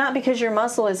 it's not because your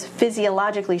muscle is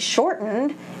physiologically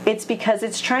shortened. It's because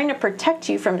it's trying to protect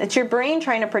you from, it's your brain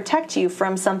trying to protect you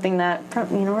from something that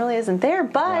really isn't there,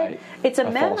 but it's a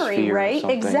memory, right?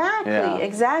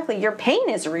 Exactly. Your pain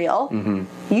is real.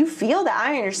 You feel that.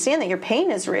 I understand that your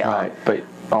pain is real. Right, but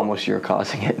almost you're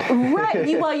causing it. Right.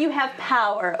 You have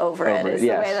power over it is the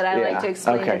way that I like to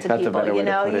explain it to that's people. A better way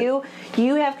to put it.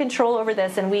 You have control over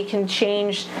this, and we can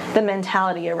change the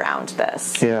mentality around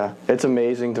this. Yeah, it's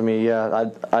amazing to me.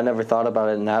 Yeah, I never thought about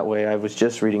it in that way. I was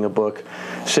just reading a book,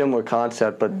 similar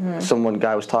concept, but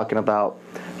guy was talking about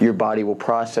your body will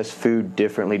process food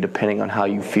differently depending on how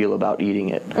you feel about eating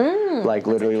it. Like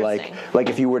literally, like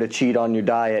if you were to cheat on your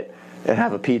diet and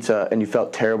have a pizza and you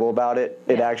felt terrible about it,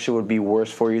 it actually would be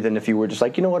worse for you than if you were just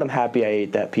like, you know what, I'm happy I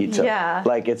ate that pizza. Yeah.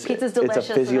 Like it's a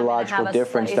physiological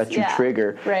difference that you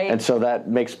trigger. Right. And so that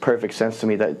makes perfect sense to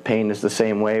me, that pain is the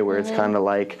same way, where it's kind of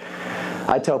like,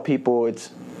 I tell people it's,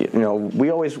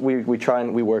 we try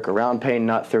and we work around pain,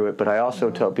 not through it, but I also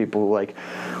tell people, like,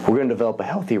 we're going to develop a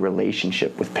healthy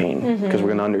relationship with pain, because we're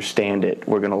going to understand it.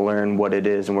 We're going to learn what it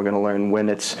is, and we're going to learn when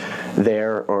it's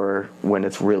there or when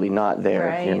it's really not there,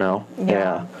 right.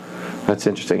 Yeah. That's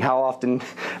interesting. How often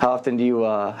do you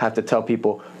have to tell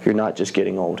people you're not just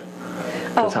getting old?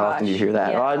 Because how often do you hear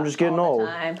that? Yeah, I'm just getting old.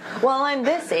 Well, I'm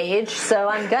this age, so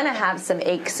I'm going to have some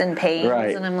aches and pains.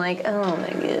 Right. And I'm like, oh my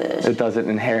gosh. It doesn't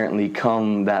inherently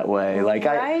come that way. Like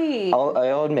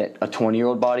I'll admit, a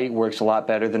 20-year-old body works a lot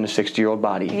better than a 60-year-old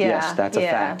body. Yes, that's a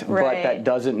fact. Right. But that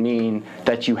doesn't mean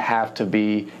that you have to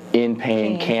be in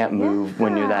pain, can't move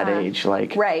when you're that age.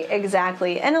 Right,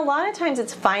 exactly. And a lot of times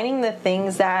it's finding the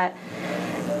things that,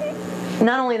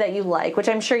 not only that you like, which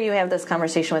I'm sure you have this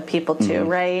conversation with people too,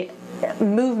 right?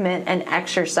 Movement and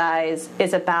exercise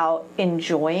is about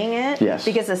enjoying it. Yes.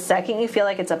 Because the second you feel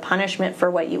like it's a punishment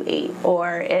for what you ate,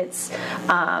 or it's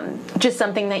just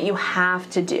something that you have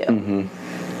to do,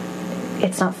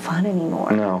 it's not fun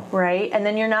anymore. No. Right? And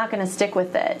then you're not going to stick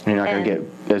with it. You're not going to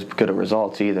get as good of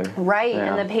results either. Right.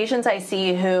 Yeah. And the patients I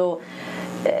see who,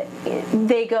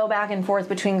 they go back and forth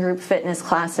between group fitness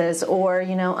classes, or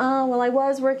oh well, I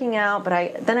was working out,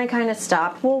 but then I kind of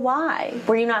stopped. Well, why?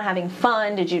 Were you not having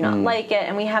fun? Did you not like it?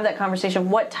 And we have that conversation.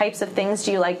 What types of things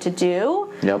do you like to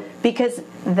do? Yep. Because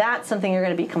that's something you're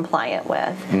going to be compliant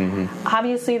with.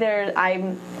 Obviously,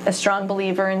 I'm a strong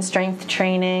believer in strength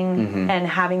training and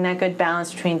having that good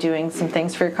balance between doing some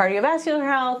things for your cardiovascular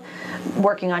health,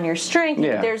 working on your strength.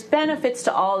 Yeah. There's benefits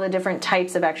to all the different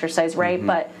types of exercise, right?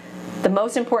 But the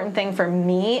most important thing for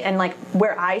me, and like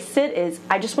where I sit, is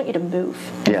I just want you to move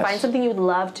and find something you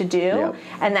love to do,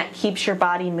 and that keeps your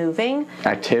body moving.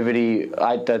 Activity,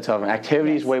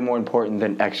 activity is way more important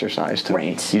than exercise to me.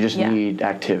 You just need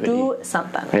activity. Do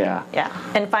something. Yeah.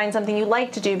 And find something you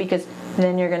like to do, because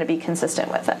then you're going to be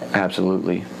consistent with it.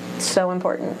 Absolutely. So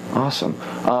important.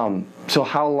 Awesome. So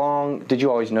how long did you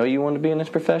always know you wanted to be in this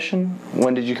profession?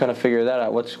 When did you kind of figure that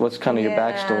out? What's kind of your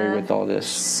backstory with all this?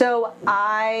 So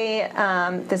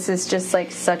this is just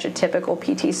like such a typical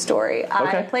PT story.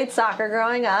 Okay. I played soccer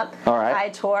growing up. All right. I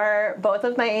tore both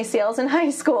of my ACLs in high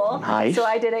school. Nice. So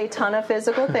I did a ton of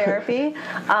physical therapy.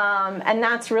 And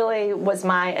that's really was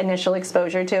my initial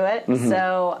exposure to it.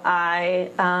 So I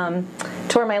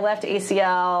tore my left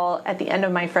ACL at the end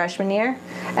of my freshman year.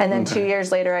 And then 2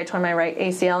 years later, I tore my right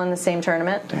ACL in the same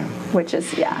tournament. Damn. Which is,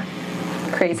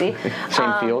 crazy.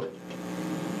 Same field?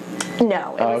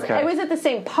 No, it was at the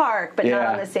same park, but not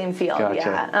on the same field. Gotcha.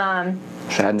 Yeah.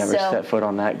 So I'd never set foot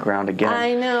on that ground again.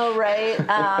 I know, right?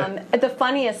 The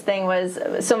funniest thing was,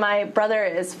 so my brother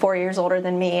is 4 years older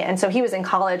than me, and so he was in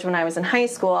college when I was in high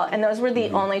school, and those were the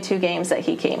only 2 games that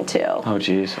he came to. Oh,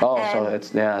 geez. Oh, and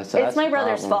so it's my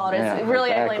brother's fault. It's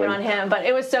really, I blame it on him. But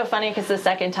it was so funny because the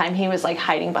second time he was like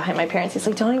hiding behind my parents. He's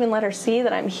like, don't even let her see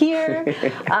that I'm here.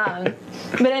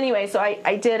 But anyway, so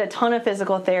I did a ton of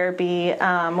physical therapy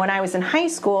when I was in high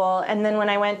school, and then when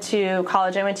I went to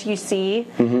college, I went to UC,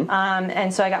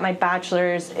 and so I got my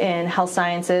bachelor's in health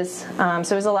sciences. So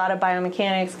it was a lot of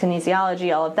biomechanics,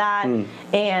 kinesiology, all of that.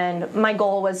 And my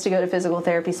goal was to go to physical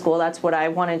therapy school. That's what I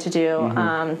wanted to do.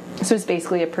 So it was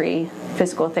basically a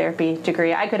pre-physical therapy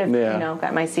degree. I could have,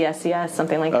 got my CSCS,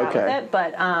 something like that with it,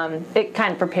 but it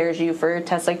kind of prepares you for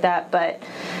tests like that. But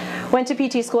went to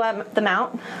PT school at the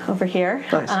Mount over here.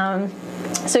 Nice.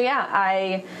 So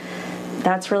yeah,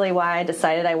 that's really why I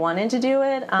decided I wanted to do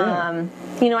it.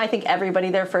 I think everybody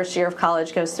their first year of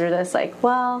college goes through this, like,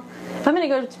 well, if I'm going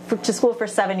to go to school for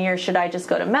 7 years, should I just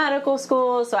go to medical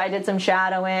school? So I did some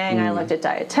shadowing. I looked at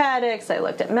dietetics. I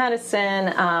looked at medicine.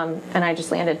 And I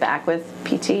just landed back with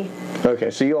PT.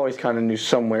 Okay, so you always kind of knew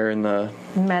somewhere in the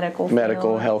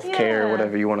medical health care,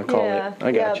 whatever you want to call it.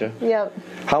 I gotcha. Yep.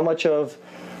 How much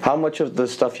of the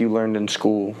stuff you learned in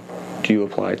school do you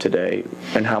apply today,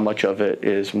 and how much of it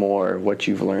is more what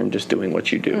you've learned just doing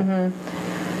what you do?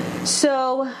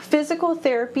 So physical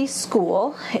therapy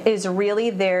school is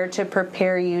really there to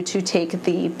prepare you to take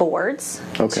the boards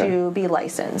to be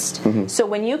licensed. So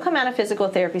when you come out of physical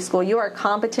therapy school, you are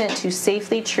competent to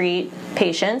safely treat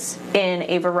patients in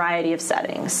a variety of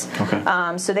settings.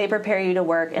 So they prepare you to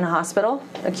work in a hospital,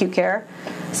 acute care,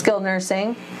 skilled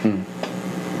nursing,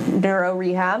 neuro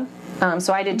rehab.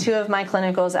 So I did 2 of my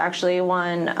clinicals, actually,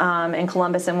 one in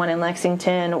Columbus and one in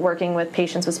Lexington, working with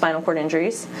patients with spinal cord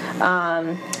injuries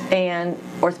and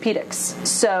orthopedics.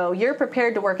 So you're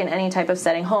prepared to work in any type of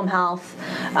setting, home health,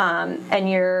 and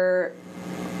you're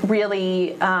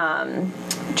really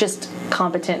just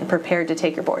competent and prepared to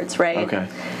take your boards, right? Okay.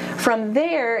 From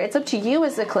there, it's up to you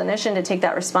as a clinician to take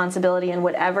that responsibility in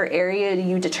whatever area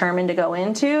you determine to go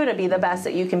into to be the best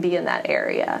that you can be in that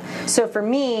area. So for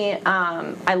me,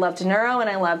 I loved neuro and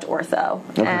I loved ortho.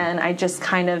 And I just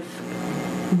kind of,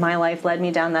 my life led me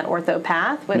down that ortho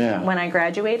path when I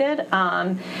graduated.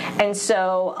 And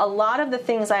so a lot of the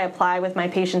things I apply with my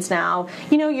patients now,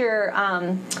 your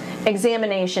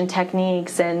examination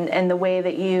techniques and the way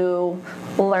that you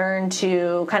learn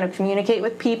to kind of communicate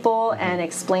with people and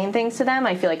explain things to them.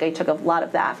 I feel like I took a lot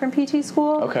of that from PT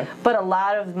school. But a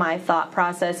lot of my thought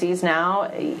processes now,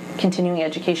 continuing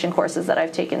education courses that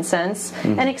I've taken since,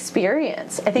 and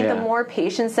experience. I think the more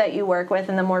patients that you work with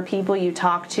and the more people you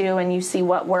talk to and you see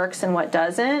what works and what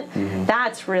doesn't,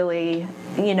 that's really,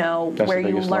 where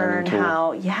you learn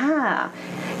how,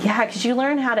 because you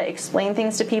learn how to explain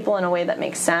things to people in a way that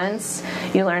makes sense.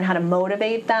 You learn how to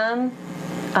motivate them.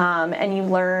 And you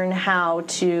learn how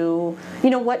to,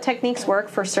 what techniques work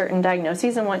for certain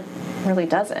diagnoses and what really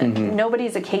doesn't.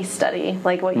 Nobody's a case study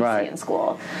like what you see in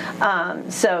school.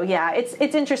 So yeah,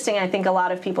 it's interesting. I think a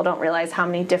lot of people don't realize how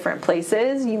many different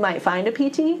places you might find a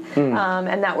PT,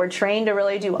 and that we're trained to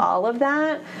really do all of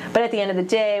that. But at the end of the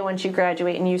day, once you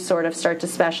graduate and you sort of start to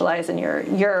specialize in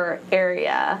your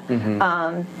area,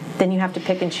 then you have to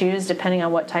pick and choose depending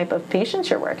on what type of patients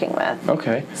you're working with.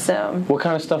 Okay. So what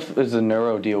kind of stuff is the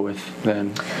neuro deal with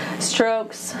then?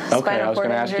 Strokes, spinal cord injury. I was going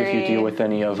to ask you if you deal with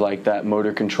any of like that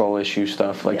motor control issue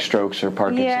stuff, like strokes or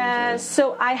Parkinson's. Yeah,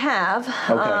 so I have.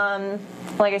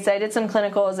 Like I said, I did some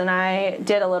clinicals and I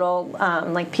did a little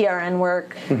like PRN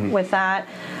work with that.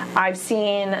 I've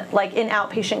seen, like in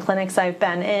outpatient clinics I've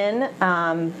been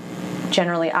in,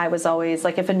 generally I was always,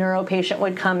 like if a neuro patient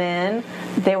would come in,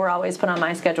 they were always put on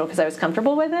my schedule because I was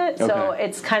comfortable with it. So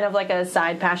it's kind of like a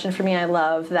side passion for me. I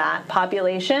love that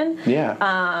population.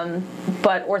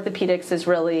 But orthopedics is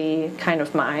really kind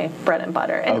of my bread and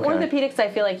butter. And orthopedics, I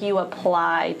feel like you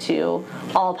apply to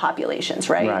all populations,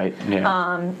 right? Right,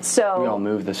 yeah. So we all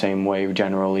move the same way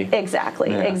generally.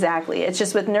 Exactly. It's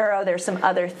just with neuro, there's some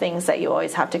other things that you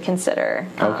always have to consider.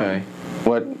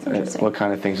 What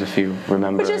kind of things, if you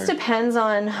remember? It just depends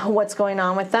on what's going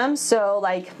on with them. So,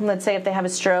 like, let's say if they have a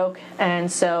stroke,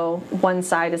 and so one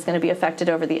side is going to be affected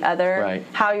over the other.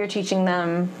 How you're teaching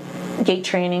them gait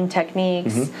training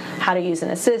techniques, how to use an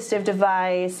assistive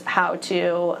device, how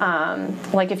to,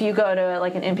 like if you go to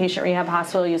like an inpatient rehab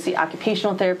hospital, you'll see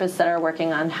occupational therapists that are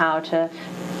working on how to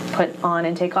put on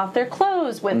and take off their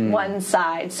clothes with one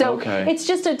side. So it's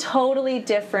just a totally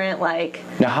different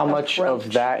Now, how much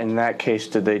of that in that case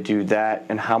do they do that,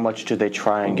 and how much do they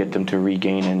try and get them to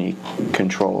regain any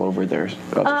control over their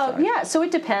other side? Yeah, so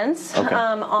it depends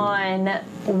on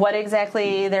what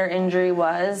exactly their injury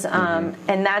was,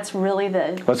 and that's really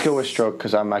the... Let's go with stroke,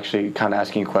 because I'm actually kind of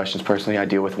asking you questions. Personally, I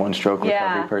deal with one stroke with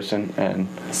every person, and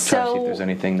try to see if there's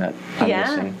anything that I'm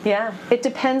missing. Yeah, it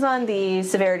depends on the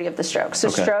severity of the stroke. So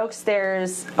strokes,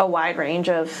 there's a wide range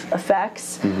of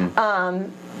effects.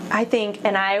 I think,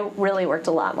 and I really worked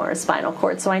a lot more with spinal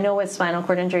cord, so I know with spinal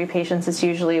cord injury patients, it's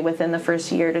usually within the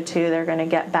first year to two they're going to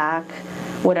get back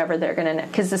whatever they're going to,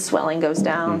 because the swelling goes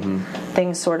down,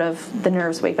 things sort of, the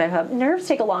nerves wake back up. Nerves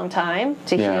take a long time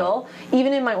to heal.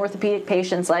 Even in my orthopedic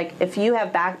patients, like if you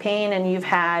have back pain and you've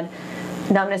had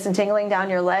numbness and tingling down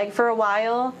your leg for a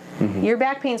while, your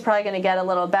back pain's probably going to get a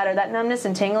little better. That numbness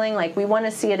and tingling, like we want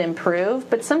to see it improve,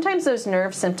 but sometimes those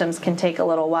nerve symptoms can take a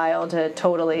little while to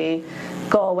totally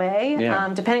go away,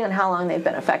 depending on how long they've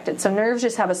been affected. So nerves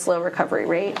just have a slow recovery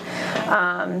rate.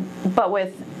 But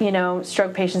with,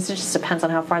 stroke patients, it just depends on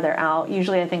how far they're out.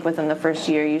 Usually I think within the first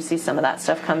year you see some of that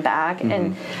stuff come back,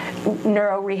 and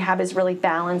neuro rehab is really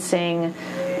balancing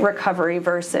recovery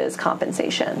versus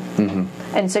compensation.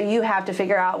 And so you have to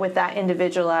figure out with that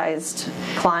individualized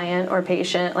client or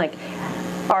patient, like,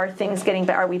 are things getting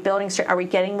better? Are we building? Are we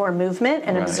getting more movement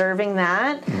and observing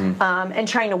that, and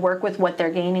trying to work with what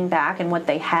they're gaining back and what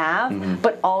they have,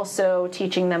 but also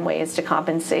teaching them ways to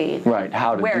compensate. Right,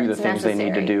 how to do the things they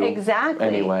need to do. Exactly.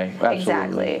 Anyway, absolutely.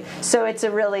 Exactly. So it's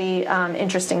a really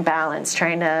interesting balance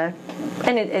trying to,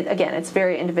 and again, it's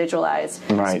very individualized.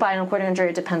 Right. Spinal cord injury,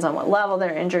 it depends on what level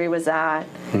their injury was at.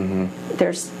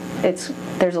 There's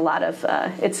a lot of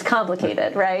it's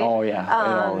complicated, right? Oh yeah,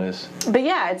 it all is. But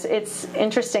yeah, it's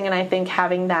interesting, and I think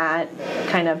having that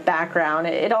kind of background,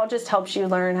 it all just helps you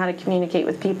learn how to communicate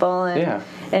with people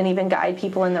and even guide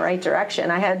people in the right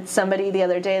direction. I had somebody the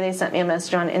other day, they sent me a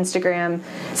message on Instagram,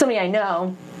 somebody I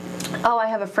know. Oh, I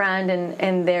have a friend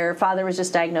and their father was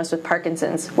just diagnosed with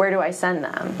Parkinson's. Where do I send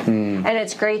them? And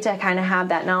it's great to kind of have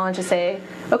that knowledge to say,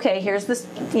 okay, here's this,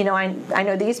 I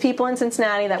know these people in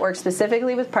Cincinnati that work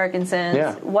specifically with Parkinson's.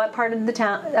 Yeah. What part of the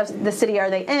town, of the city are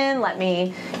they in? Let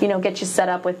me, get you set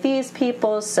up with these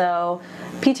people. So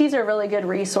PTs are really good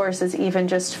resources, even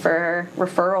just for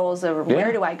referrals of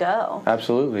where do I go?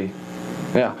 Absolutely.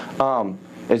 Yeah.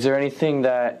 Is there anything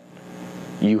that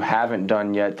you haven't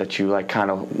done yet that you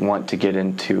kind of want to get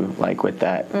into with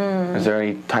that? Is there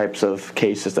any types of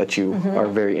cases that you are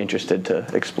very interested to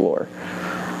explore?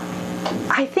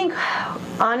 I think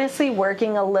honestly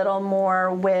working a little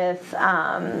more with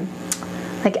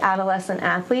adolescent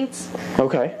athletes.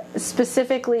 Okay.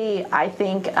 Specifically, I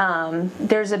think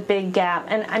there's a big gap,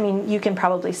 and I mean you can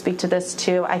probably speak to this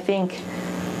too. I think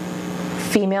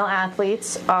female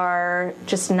athletes are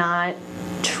just not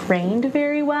trained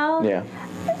very well. Yeah.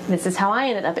 This is how I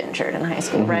ended up injured in high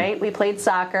school, right? We played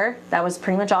soccer. That was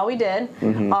pretty much all we did.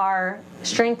 Our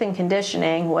strength and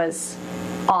conditioning was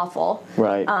awful.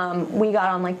 Right. We got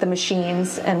on the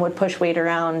machines and would push weight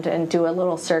around and do a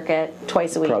little circuit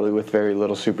twice a week. Probably with very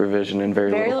little supervision and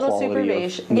very little quality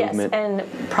supervision. Of movement. Yes,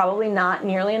 and probably not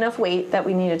nearly enough weight that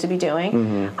we needed to be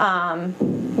doing.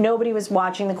 Nobody was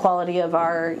watching the quality of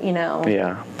our,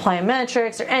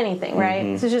 plyometrics or anything, right?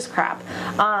 This is just crap.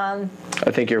 I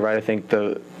think you're right. I think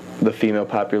the female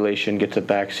population gets a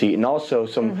backseat, and also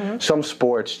some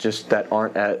sports just that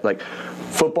aren't at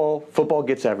football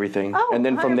gets everything, and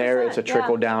then from there it's a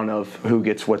trickle down of who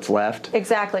gets what's left.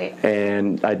 Exactly.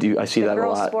 And I see that a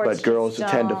lot, but girls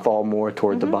tend to fall more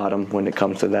toward the bottom when it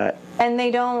comes to that. And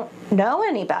they don't know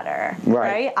any better,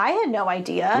 right? I had no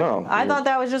idea. No, I thought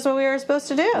that was just what we were supposed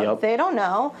to do. Yep. They don't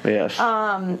know. Yes.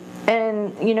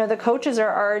 And the coaches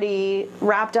are already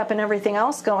wrapped up in everything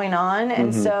else going on,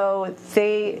 and so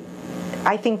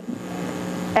I think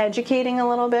educating a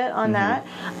little bit on that,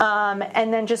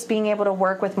 and then just being able to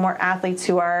work with more athletes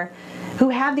who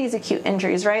have these acute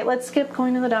injuries, right? Let's skip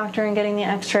going to the doctor and getting the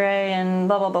x-ray and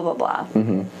blah, blah, blah, blah,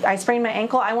 blah. I sprained my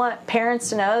ankle. I want parents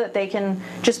to know that they can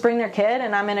just bring their kid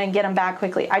and I'm going to get them back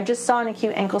quickly. I just saw an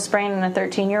acute ankle sprain in a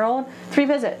 13-year-old. 3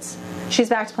 visits. She's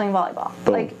back to playing volleyball.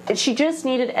 Boom. She just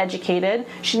needed educated.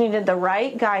 She needed the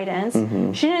right guidance.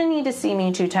 She didn't need to see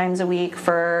me 2 times a week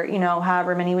for,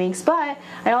 however many weeks. But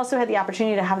I also had the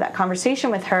opportunity to have that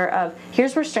conversation with her of,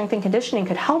 here's where strength and conditioning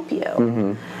could help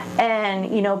you.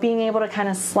 And, being able to kind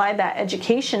of slide that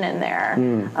education in there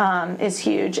is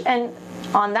huge. And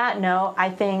on that note, I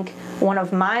think one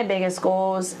of my biggest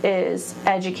goals is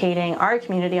educating our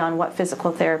community on what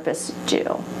physical therapists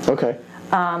do. Okay.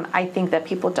 I think that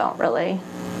people don't really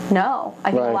no.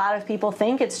 I think Right. a lot of people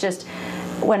think it's just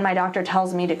when my doctor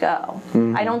tells me to go.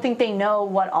 I don't think they know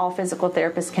what all physical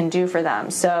therapists can do for them.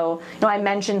 So, I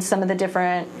mentioned some of the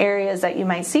different areas that you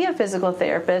might see a physical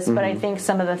therapist, but I think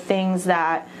some of the things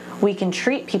that we can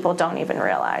treat people don't even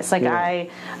realize. Like I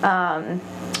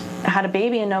had a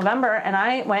baby in November, and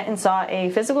I went and saw a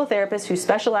physical therapist who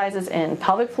specializes in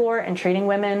pelvic floor and treating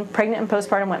women, pregnant and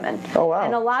postpartum women. Oh, wow.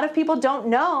 And a lot of people don't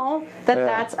know that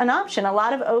that's an option. A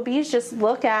lot of OBs just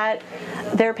look at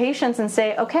their patients and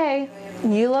say, okay,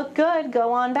 you look good,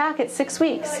 go on back at 6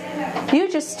 weeks. You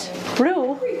just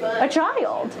grew a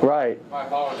child. Right.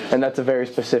 And that's a very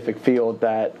specific field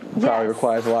that probably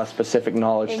requires a lot of specific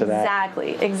knowledge to that.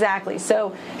 Exactly.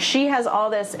 So she has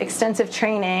all this extensive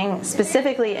training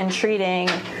specifically in treating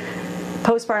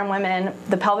postpartum women,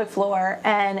 the pelvic floor,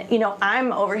 and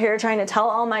I'm over here trying to tell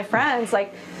all my friends,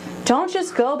 like, don't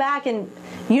just go back and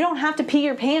you don't have to pee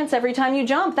your pants every time you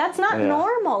jump. That's not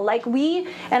normal. Like and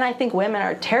I think women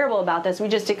are terrible about this. We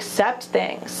just accept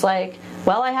things. Like,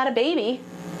 well, I had a baby.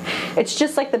 It's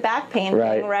just like the back pain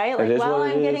thing, right? Like, well,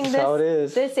 I'm getting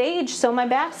this age, so my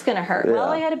back's going to hurt. Yeah. Well,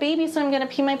 I had a baby, so I'm going to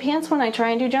pee my pants when I try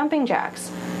and do jumping jacks.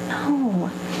 No.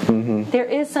 There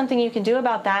is something you can do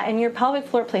about that, and your pelvic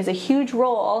floor plays a huge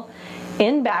role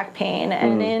in back pain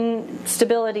and in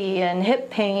stability and hip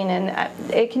pain, and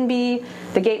it can be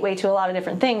the gateway to a lot of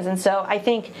different things. And so I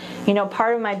think,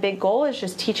 part of my big goal is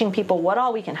just teaching people what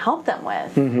all we can help them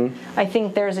with. I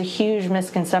think there's a huge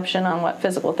misconception on what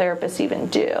physical therapists even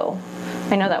do.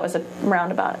 I know that was a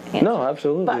roundabout answer. No,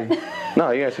 absolutely. But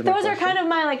no, you answered those are kind of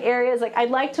my areas. Like,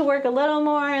 I'd like to work a little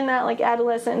more in that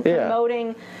adolescent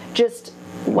promoting just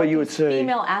what you would say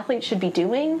female athletes should be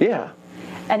doing. Yeah.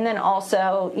 And then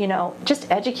also, just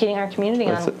educating our community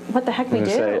on what the heck we do.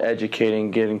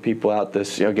 Educating, getting people out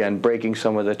this, again, breaking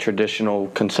some of the traditional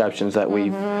conceptions that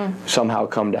we've somehow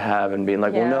come to have and being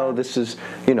like, well, no, this is,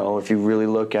 if you really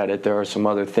look at it, there are some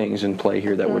other things in play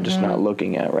here that we're just not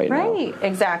looking at right now. Right,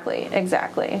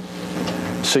 exactly.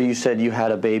 So you said you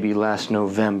had a baby last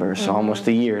November, so almost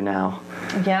a year now.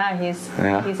 Yeah, he's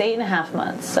 8.5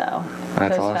 months, so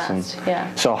that's goes awesome. Fast.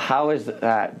 Yeah. So how is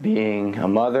that being a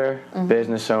mother,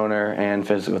 business owner, and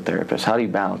physical therapist? How do you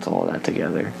balance all of that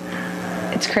together?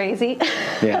 It's crazy.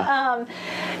 Yeah.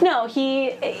 No,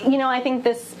 I think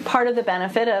this part of the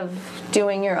benefit of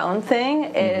doing your own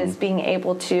thing is being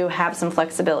able to have some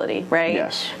flexibility, right?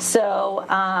 Yes. So,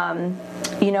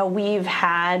 we've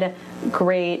had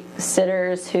great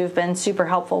sitters who've been super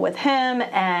helpful with him,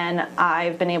 and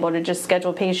I've been able to just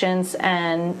schedule patients,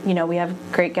 and we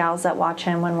have great gals that watch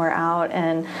him when we're out,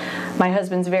 and my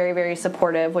husband's very, very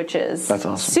supportive, which is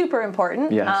super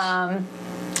important. Yes.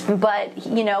 But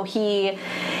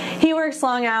he works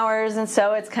long hours, and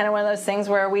so it's kind of one of those things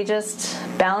where we just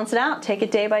balance it out, take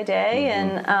it day by day,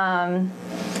 and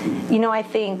I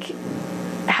think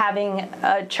having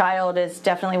a child is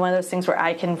definitely one of those things where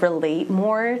I can relate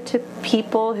more to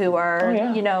people who are,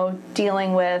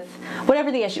 dealing with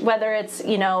whatever the issue, whether it's,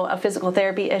 a physical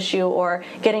therapy issue or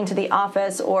getting to the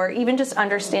office or even just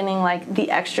understanding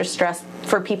the extra stress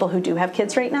for people who do have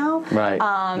kids right now. Right.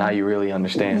 Now you really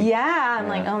understand. Yeah. I'm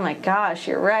like, oh my gosh,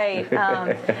 you're right.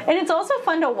 And it's also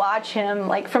fun to watch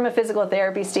him, from a physical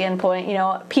therapy standpoint.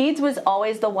 Peds was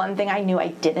always the one thing I knew I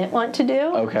didn't want to do.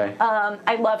 Okay.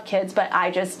 I love kids, but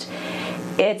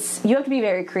you have to be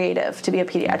very creative to be a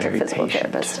pediatric physical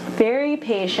therapist. Very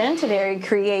patient, very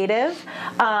creative.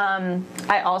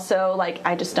 I also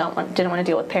I just didn't want to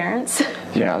deal with parents.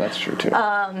 Yeah, that's true too.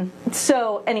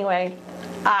 So anyway,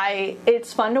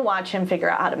 it's fun to watch him figure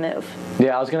out how to move.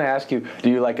 Yeah, I was going to ask you, do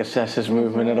you assess his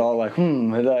movement at all?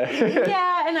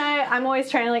 Yeah, and I'm always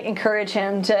trying to encourage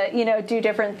him to do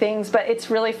different things, but it's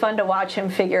really fun to watch him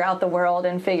figure out the world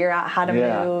and figure out how to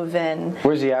move. And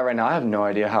where's he at right now? I have no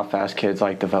idea how fast kids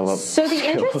develop. So the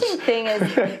interesting thing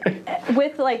is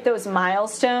with those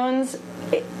milestones,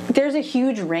 there's a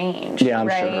huge range. Yeah, I'm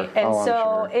right? sure. And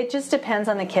so it just depends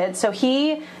on the kid. So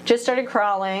he just started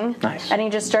crawling. Nice. And he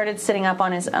just started sitting up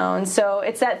on his own. So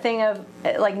it's that thing of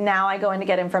now I go in to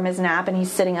get him from his nap and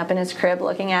he's sitting up in his crib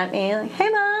looking at me hey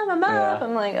Mom, I'm up.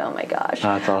 I'm like, oh my gosh.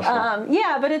 That's awesome.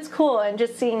 Yeah, but it's cool, and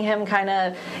just seeing him kind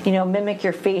of mimic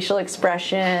your facial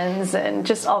expressions and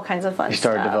just all kinds of fun stuff. He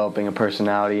started developing a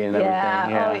personality and everything.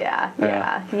 Yeah. Oh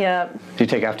yeah. Yep. Do you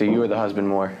take after you or the husband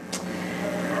more?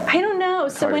 I don't know.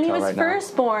 So when he was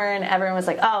first born, everyone was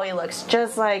like, oh, he looks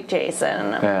just like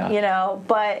Jason,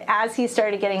 but as he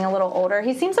started getting a little older,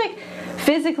 he seems like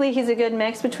physically he's a good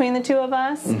mix between the two of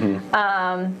us.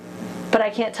 But I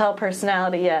can't tell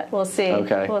personality yet. We'll see.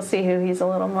 Okay. We'll see who he's a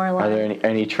little more like. Are there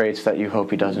any traits that you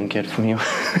hope he doesn't get from you?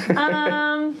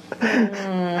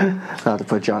 I'll have to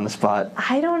put you on the spot.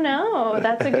 I don't know.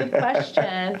 That's a good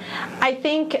question. I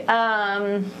think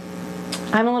I'm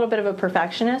a little bit of a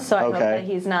perfectionist, so I hope that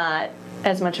he's not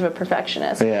as much of a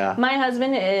perfectionist. Yeah. My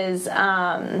husband is,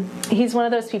 he's one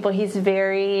of those people, he's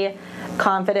very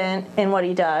confident in what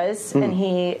he does, and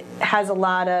he has a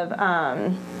lot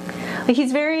of,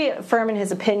 he's very firm in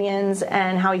his opinions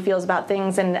and how he feels about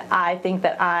things, and I think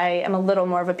that I am a little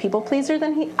more of a people pleaser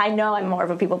than he. I know I'm more of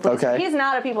a people pleaser. Okay. He's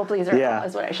not a people pleaser at all,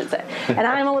 is what I should say. And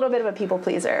I'm a little bit of a people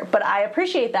pleaser, but I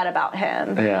appreciate that about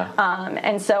him. Yeah.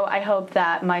 And so I hope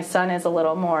that my son is a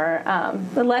little more,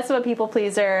 less of a people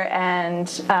pleaser, and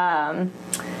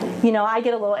I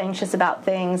get a little anxious about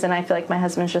things, and I feel like my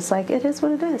husband's just like, it is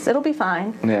what it is. It'll be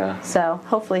fine. Yeah. So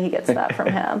hopefully he gets that from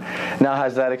him. Now,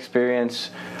 has that experience,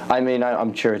 I mean,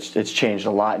 I'm sure it's changed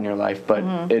a lot in your life, but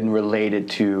in related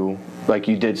to, like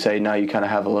you did say, now you kind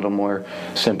of have a little more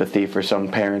sympathy for some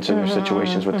parents in their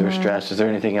situations with their stress. Is there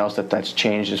anything else that's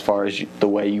changed as far as the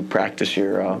way you practice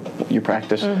your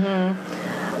practice?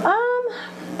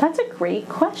 That's a great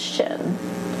question.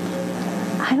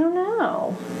 I don't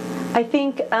know. I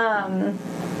think,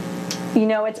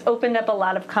 it's opened up a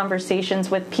lot of conversations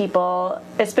with people,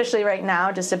 especially right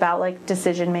now, just about like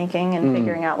decision making and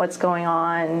figuring out what's going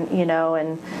on,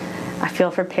 and I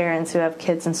feel for parents who have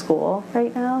kids in school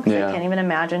right now. 'Cause I can't even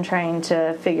imagine trying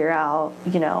to figure out,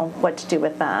 what to do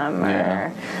with them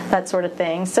or that sort of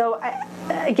thing. So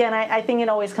I think it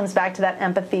always comes back to that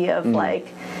empathy of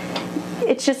like,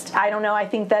 it's just, I don't know, I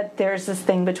think that there's this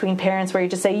thing between parents where you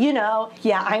just say,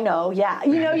 yeah, I know, yeah.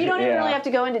 You don't even really have to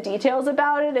go into details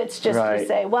about it. It's just you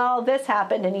say, well, this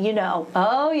happened, and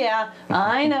oh yeah,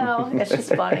 I know. It's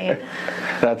just funny.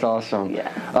 That's awesome. Yeah.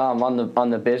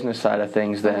 On the business side of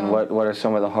things then, what are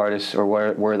some of the hardest, or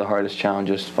what were the hardest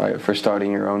challenges for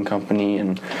starting your own company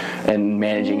and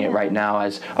managing it right now?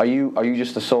 Are you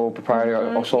just the sole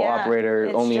proprietor, or sole operator,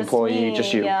 it's only just employee, me.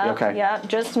 just you? Okay. Yeah,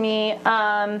 just me.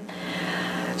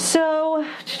 So,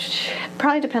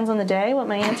 probably depends on the day what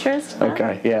my answer is to that.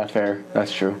 Okay, yeah, fair.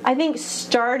 That's true. I think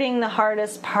starting the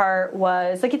hardest part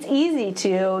was, like, it's easy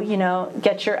to,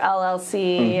 get your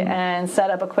LLC and set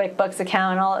up a QuickBooks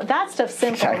account and all that stuff's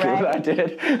simple, exactly right? What I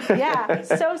did. Yeah,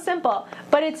 so simple.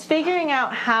 But it's figuring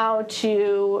out how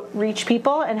to reach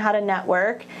people and how to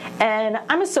network. And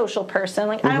I'm a social person.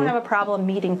 Like, I don't have a problem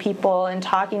meeting people and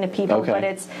talking to people, but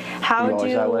it's how you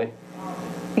always that way?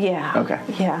 Yeah. Okay.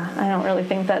 Yeah, I don't really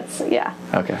think that's,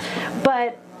 Okay.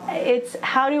 But it's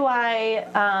how do I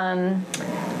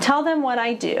tell them what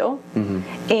I do,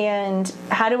 and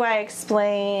how do I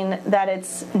explain that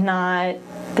it's not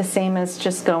the same as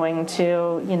just going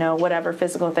to, whatever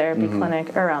physical therapy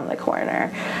clinic around the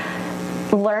corner.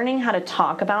 Learning how to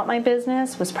talk about my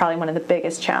business was probably one of the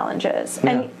biggest challenges. Yeah.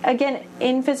 And again,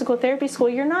 in physical therapy school,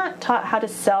 you're not taught how to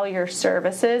sell your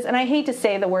services. And I hate to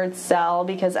say the word sell,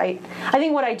 because I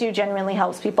think what I do genuinely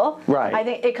helps people. Right. I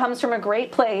think it comes from a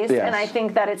great place, and I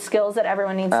think that it's skills that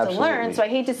everyone needs to learn. So I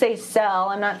hate to say sell.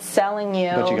 I'm not selling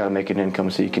you. But you got to make an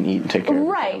income so you can eat and take care of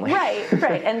your family.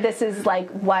 Right. And this is like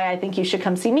why I think you should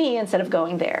come see me instead of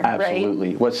going there.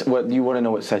 Absolutely. Right? What you want to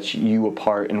know what sets you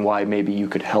apart, and why maybe you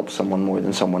could help someone more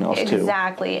than someone else too.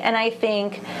 Exactly. And I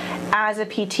think as a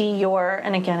PT,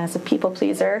 and again, as a people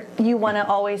pleaser, you want to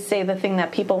always say the thing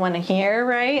that people want to hear,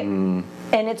 right? And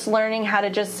it's learning how to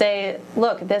just say,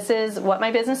 look, this is what my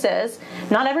business is.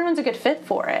 Not everyone's a good fit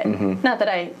for it. Not that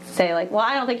I say like, well,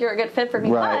 I don't think you're a good fit for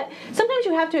me. Right. But sometimes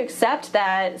you have to accept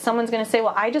that someone's going to say,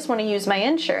 well, I just want to use my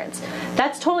insurance.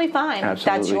 That's totally fine.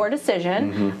 Absolutely. That's your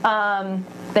decision.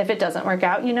 If it doesn't work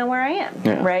out, you know where I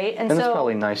am, right? And that's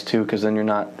probably nice too, because then you're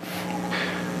not.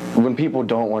 When people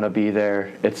don't want to be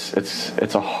there,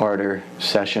 it's a harder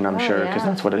session, I'm sure, because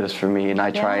that's what it is for me. And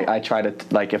I try to,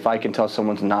 like, if I can tell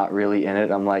someone's not really in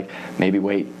it, I'm like, maybe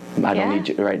wait. I don't need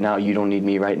you right now. You don't need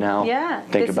me right now. Yeah.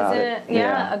 Think about it.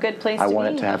 A good place to be. I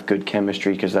want it to have good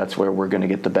chemistry, because that's where we're going to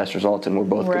get the best results, and we're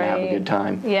both going to have a good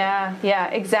time. Yeah,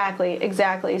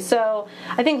 exactly. So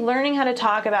I think learning how to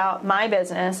talk about my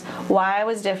business, why I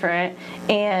was different,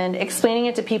 and explaining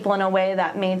it to people in a way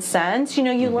that made sense.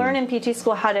 You learn in PT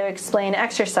school how to explain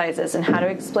exercises and how to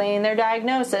explain their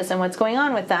diagnosis and what's going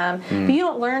on with them, but you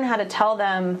don't learn how to tell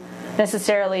them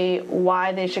necessarily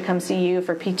why they should come see you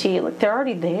for PT. Like, they're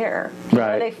already there.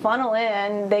 Right. They funnel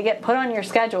in, they get put on your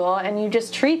schedule, and you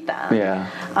just treat them.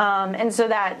 Yeah. And so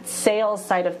that sales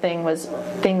side of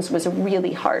things was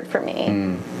really hard for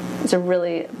me. is a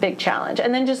really big challenge.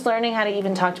 And then just learning how to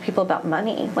even talk to people about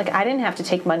money. Like, I didn't have to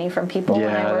take money from people when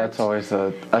I worked. That's always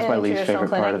that's my least favorite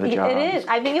part of the job. It is.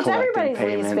 I think it's everybody's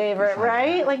least favorite,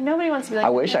 right? Like, nobody wants to be like, I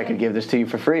wish I could give this to you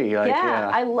for free. Like,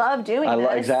 I love doing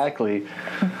this. Exactly.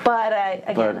 But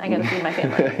I got to feed my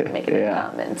family, make an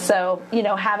income. And so,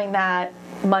 having that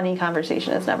money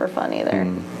conversation is never fun either.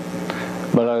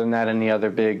 But other than that, any other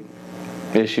big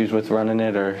issues with running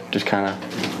it, or just kind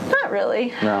of? Not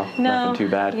really. No, nothing too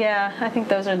bad. Yeah, I think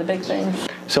those are the big things.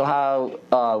 So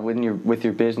how, when you're with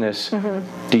your business,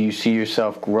 do you see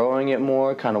yourself growing it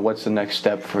more? Kind of what's the next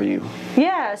step for you?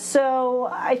 Yeah, so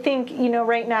I think,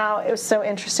 right now it was so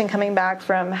interesting coming back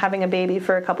from having a baby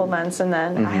for a couple months, and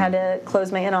then I had to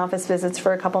close my in-office visits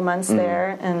for a couple months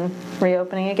there and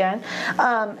reopening again.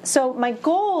 So my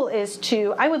goal is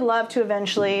I would love to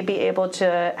eventually be able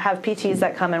to have PTs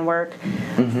that come and work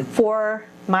for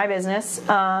my business,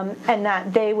 and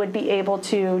that they would be able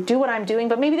to do what I'm doing,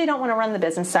 but maybe they don't want to run the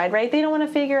business side, right? They don't want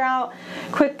to figure out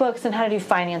QuickBooks and how to do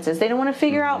finances. They don't want to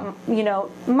figure out,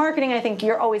 marketing. I think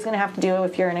you're always going to have to do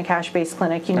if you're in a cash-based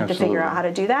clinic. You need to figure out how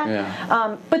to do that.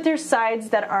 Yeah. But there's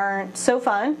sides that aren't so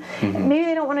fun. Maybe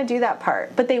they don't want to do that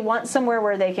part, but they want somewhere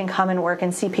where they can come and work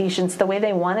and see patients the way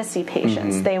they want to see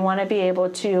patients. They want to be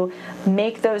able to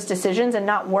make those decisions and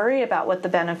not worry about what the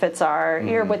benefits are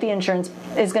or what the insurance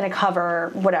is going to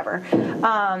cover, whatever.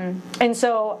 And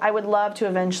so I would love to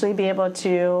eventually be able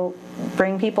to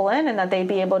bring people in, and that they'd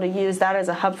be able to use that as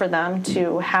a hub for them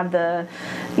to have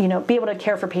be able to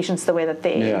care for patients the way that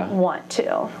they want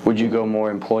to. Would you go more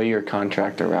employee or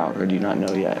contractor route, or do you not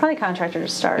know yet? Probably contractor to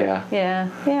start. Yeah.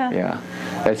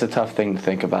 It's a tough thing to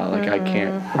think about. Like,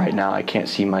 I can't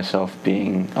see myself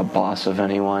being a boss of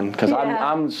anyone, because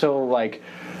I'm so like,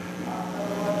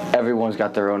 everyone's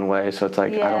got their own way, so it's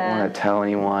like I don't want to tell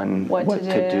anyone what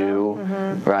to do.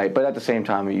 Right? But at the same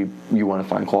time, you want to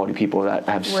find quality people that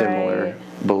have similar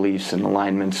beliefs and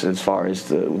alignments as far as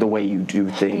the way you do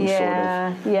things.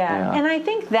 Yeah. And I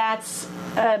think that's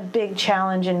a big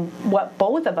challenge in what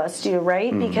both of us do,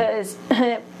 right? Because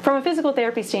from a physical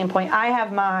therapy standpoint, I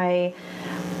have my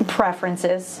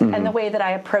preferences and the way that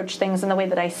I approach things and the way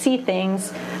that I see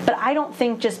things, but I don't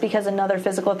think just because another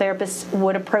physical therapist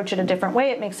would approach it a different way,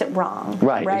 it makes it wrong.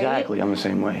 Right? Exactly. I'm the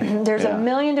same way. There's a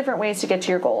million different ways to get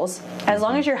to your goals. As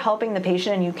long as you're helping the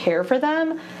patient and you care for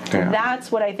them,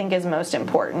 that's what I think is most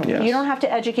important. Yes. You don't have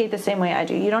to educate the same way I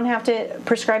do. You don't have to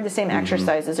prescribe the same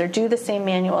exercises or do the same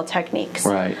manual techniques.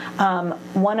 Right.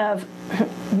 One of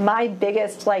my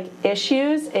biggest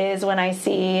issues is when I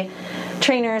see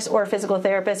trainers or physical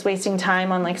therapists wasting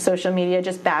time on social media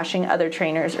just bashing other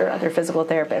trainers or other physical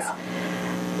therapists.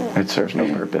 It serves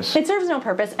no purpose. It serves no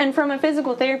purpose. And from a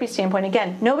physical therapy standpoint,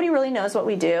 again, nobody really knows what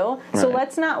we do. So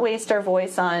let's not waste our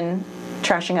voice on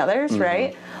trashing others,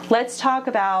 right? Let's talk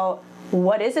about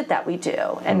what is it that we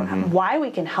do and why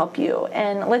we can help you.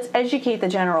 And let's educate the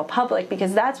general public,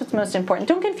 because that's what's most important.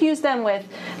 Don't confuse them with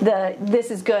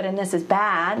this is good and this is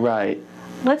bad. Right.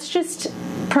 Let's just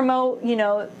promote,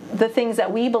 the things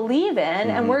that we believe in,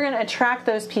 and we're going to attract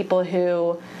those people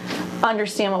who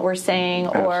understand what we're saying,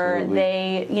 or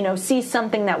they, see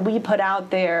something that we put out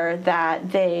there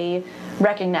that they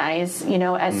recognize,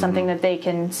 as something that they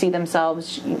can see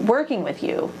themselves working with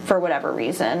you for whatever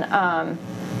reason.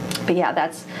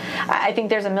 But I think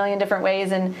there's a million different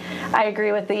ways, and I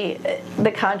agree with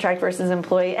the contract versus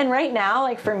employee. And right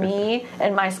now, for me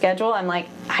and my schedule, I'm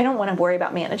I don't want to worry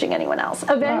about managing anyone else.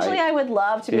 Eventually, I would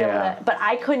love to be able to, but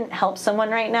I couldn't help someone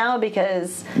right now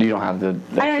because you don't have the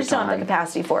extra I just don't have the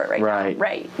capacity for it right now.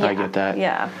 Right. Yeah. I get that.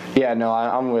 Yeah. Yeah. No,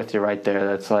 I'm with you right there.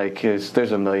 That's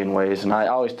there's a million ways, and I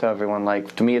always tell everyone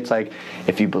to me, it's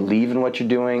if you believe in what you're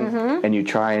doing and you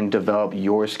try and develop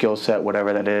your skill set,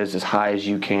 whatever that is, as high as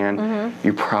you can.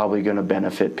 You're probably going to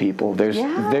benefit people. There's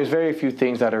very few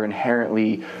things that are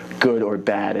inherently good or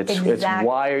bad. It's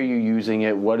why are you using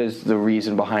it? What is the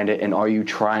reason behind it? And are you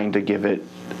trying to give it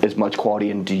as much quality?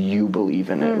 And do you believe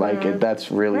in it?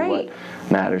 That's really what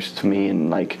matters to me.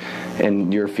 And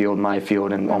in your field, my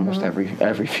field, and almost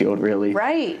every field, really.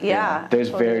 Right. Yeah. There's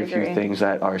very few things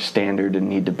that are standard and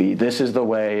need to be. This is the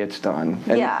way it's done.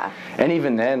 And, and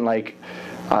even then,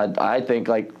 I think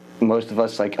most of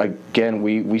us, again,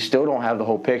 we still don't have the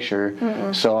whole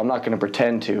picture, so I'm not going to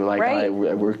pretend to.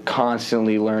 We're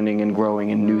constantly learning and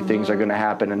growing, and new things are going to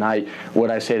happen, and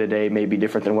what I say today may be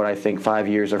different than what I think 5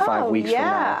 years or 5 weeks from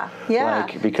now. Yeah.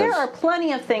 Because there are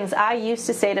plenty of things I used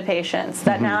to say to patients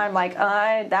that now I'm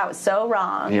that was so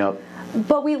wrong. Yep.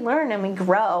 But we learn and we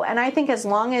grow, and I think as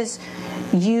long as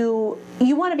you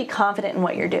want to be confident in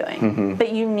what you're doing,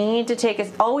 but you need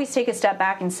to always take a step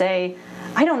back and say,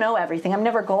 I don't know everything. I'm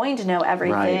never going to know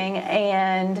everything. Right.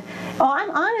 And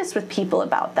I'm honest with people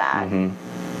about that.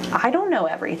 I don't know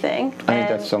everything. I think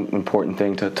that's some important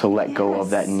thing to let go of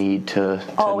that need to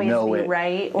always know be it.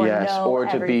 right or know or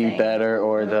to everything. be better,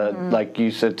 or the like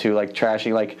you said too, like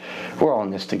trashing. Like we're all in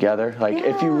this together. Like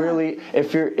if you really,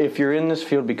 if you're in this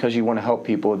field because you want to help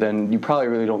people, then you probably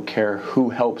really don't care who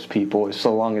helps people,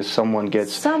 so long as someone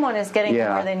is getting to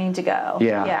where they need to go.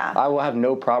 Yeah. I will have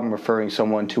no problem referring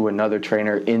someone to another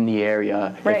trainer in the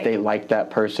area if they like that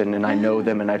person and I know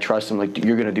them and I trust them. Like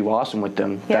you're going to do awesome with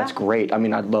them. That's great. I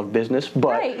mean, I'd love business,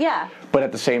 but but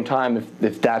at the same time,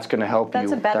 if that's going to help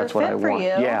you, that's what I want.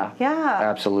 Yeah,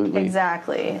 absolutely,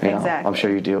 exactly. I'm sure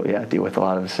you deal with a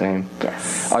lot of the same.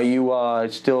 Yes. Are you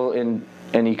still in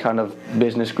any kind of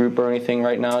business group or anything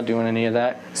right now, doing any of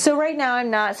that? So right now I'm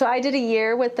not. So I did a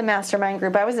year with the mastermind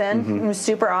group I was in. It was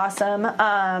super awesome.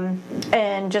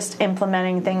 And just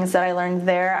implementing things that I learned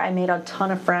there. I made a ton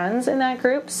of friends in that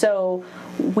group. So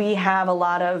we have a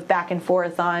lot of back and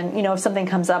forth on, if something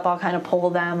comes up, I'll kind of pull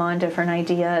them on different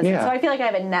ideas. Yeah. So I feel like I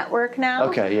have a network now.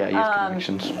 Okay, you have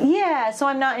connections. Yeah, so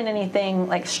I'm not in anything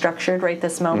like structured right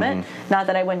this moment. Not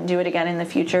that I wouldn't do it again in the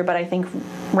future, but I think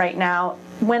right now,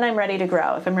 when I'm ready to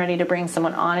grow, if I'm ready to bring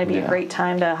someone on, it'd be a great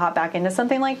time to hop back into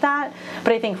something like that.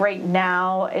 But I think right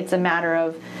now it's a matter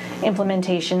of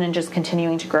implementation and just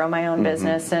continuing to grow my own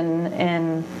business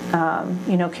and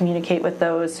communicate with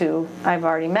those who I've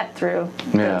already met through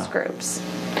those groups.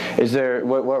 Is there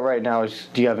what right now is?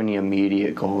 Do you have any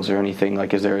immediate goals or anything?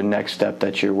 Like, is there a next step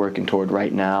that you're working toward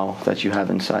right now that you have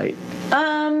in sight?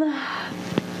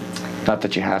 Not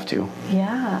that you have to.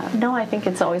 Yeah. No, I think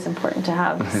it's always important to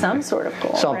have some sort of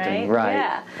goal. Something,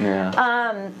 right?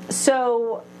 Yeah.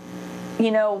 So,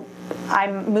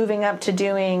 I'm moving up to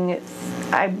doing,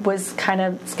 I was kind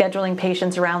of scheduling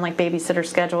patients around like babysitter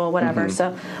schedule, whatever.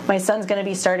 So my son's going to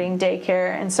be starting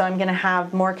daycare, and so I'm going to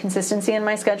have more consistency in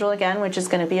my schedule again, which is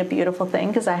going to be a beautiful thing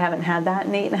because I haven't had that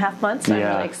in 8.5 months. So I'm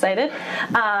really excited.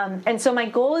 And so my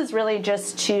goal is really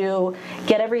just to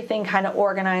get everything kind of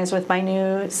organized with my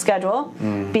new schedule,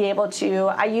 be able to,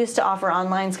 I used to offer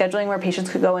online scheduling where patients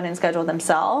could go in and schedule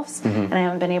themselves, and I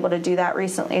haven't been able to do that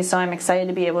recently. So I'm excited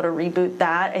to be able to reboot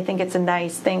that. I think it's a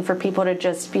nice thing for people to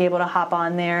just be able to hop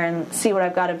on there and see what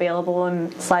I've got available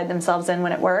and slide themselves in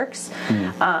when it works.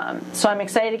 So I'm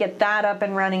excited to get that up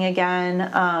and running again,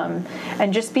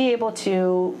 and just be able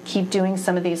to keep doing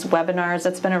some of these webinars.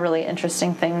 That's been a really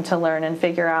interesting thing to learn and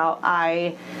figure out.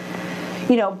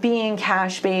 Being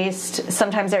cash-based,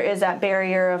 sometimes there is that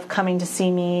barrier of coming to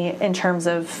see me in terms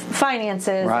of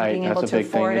finances and being able to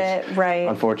afford it. Right.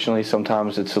 Unfortunately,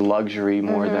 sometimes it's a luxury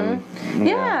more than...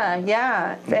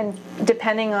 Yeah. And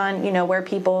depending on, where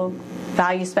people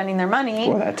value spending their money.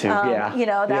 Well, that too,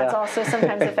 that's also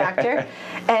sometimes a factor.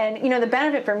 And, the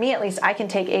benefit for me, at least, I can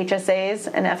take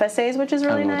HSAs and FSAs, which is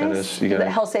really nice. The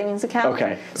health savings account.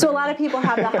 Okay. So a lot of people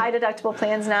have the high deductible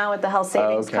plans now with the health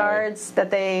savings cards that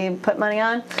they put money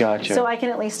on. Gotcha. So I can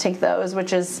at least take those,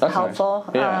 which is helpful.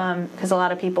 Nice. Because a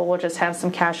lot of people will just have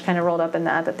some cash kind of rolled up in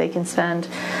that they can spend.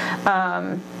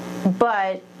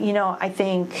 But, I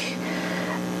think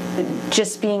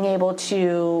just being able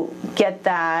to get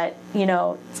that,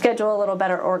 schedule a little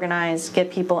better organized,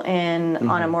 get people in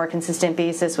on a more consistent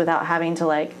basis without having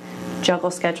to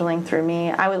juggle scheduling through me.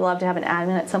 I would love to have an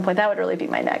admin at some point. That would really be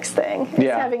my next thing.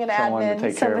 Having an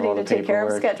admin, somebody to take care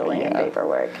of scheduling and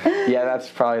paperwork. Yeah, that's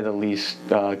probably the least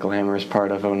glamorous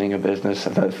part of owning a business,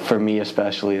 for me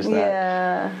especially, is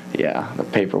that. Yeah, the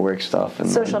paperwork stuff. And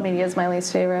social media is my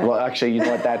least favorite. Well, actually, you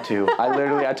know what, that too.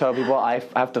 I tell people I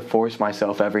have to force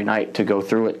myself every night to go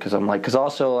through it because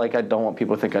also I don't want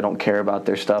people to think I don't care about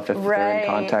their stuff if they're in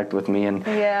contact with me, and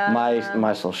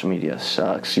my social media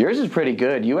sucks. Yours is pretty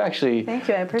good. You actually. Thank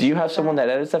you. I appreciate. Do you have someone that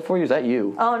edits that for you? Is that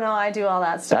you? Oh no, I do all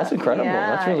that stuff. That's incredible.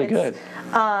 That's really good.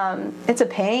 It's a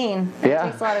pain. It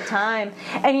takes a lot of time,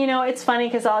 and it's funny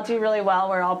because I'll do really well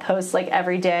where I'll post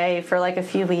every day for a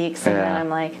few weeks, and then I'm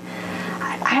like,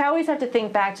 I always have to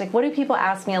think back to what do people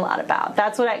ask me a lot about.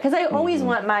 That's what because I always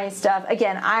want my stuff.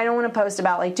 Again, I don't want to post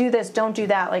about do this, don't do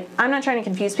that. I'm not trying to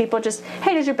confuse people. Just,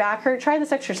 hey, does your back hurt? Try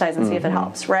this exercise and see if it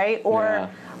helps, right? Or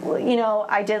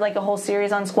I did a whole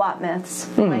series on squat myths.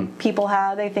 People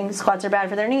they think squats are bad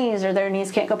for their knees, or their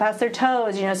knees can't go past their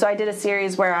toes. So I did a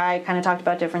series where I kind of talked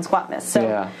about different squat myths.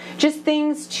 So just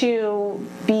things to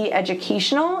be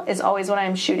educational is always what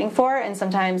I'm shooting for, and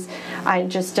sometimes I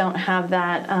just don't have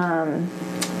that.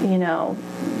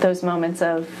 Those moments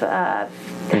of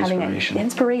having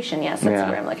inspiration. Yes, that's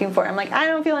what I'm looking for. I'm I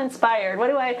don't feel inspired.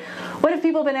 What have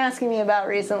people been asking me about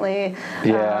recently?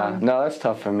 No, that's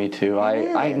tough for me too.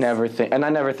 I never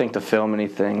think to film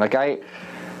anything.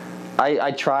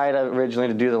 I tried originally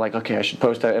to do okay, I should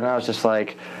post that, and I was just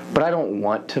like, but I don't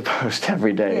want to post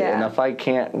every day, Yeah. and if I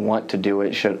can't want to do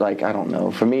it, I don't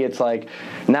know. For me, it's like,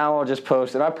 now I'll just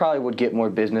post, and I probably would get more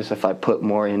business if I put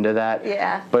more into that.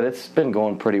 Yeah. But it's been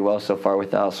going pretty well so far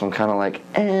without, so I'm kind of like,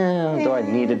 do I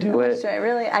need to do it? Should I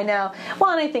really? I know. Well,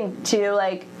 and I think too,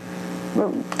 like,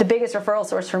 the biggest referral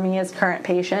source for me is current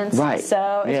patients. Right.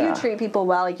 So if Yeah. you treat people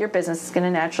well, like, your business is going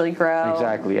to naturally grow.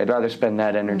 Exactly. I'd rather spend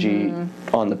that energy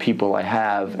on the people I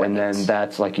have, and then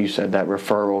that's, like you said, that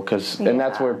referral, and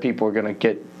that's where people are going to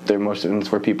get their most, and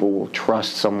it's where people will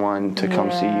trust someone to come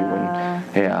see you. And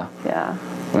Yeah.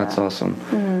 That's awesome.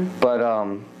 But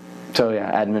so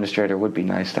yeah, administrator would be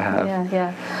nice to have.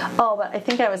 Yeah. Oh, but I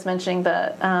think I was mentioning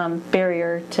the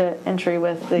barrier to entry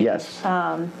with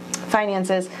the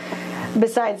finances.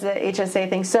 Besides the HSA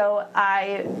thing, so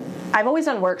I've always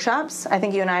done workshops. I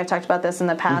think you and I have talked about this in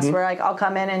the past, where I'll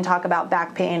come in and talk about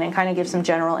back pain and kind of give some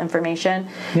general information.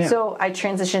 Yeah. So I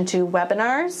transitioned to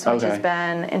webinars, which has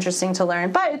been interesting to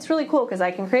learn. But it's really cool because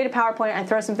I can create a PowerPoint, I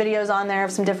throw some videos on there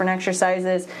of some different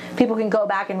exercises. People can go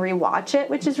back and rewatch it,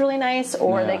 which is really nice,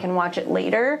 or they can watch it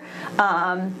later.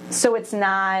 So it's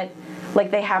not like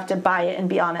they have to buy it and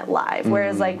be on it live.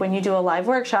 Whereas like when you do a live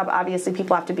workshop, obviously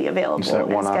people have to be available,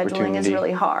 and scheduling is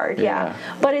really hard. Yeah.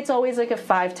 But it's always like a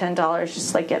 $5-10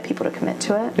 just like get people to commit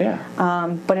to it.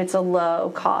 Yeah. But it's a low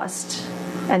cost,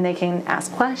 and they can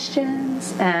ask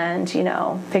questions and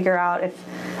figure out if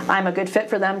I'm a good fit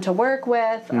for them to work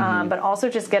with, but also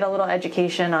just get a little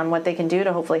education on what they can do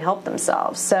to hopefully help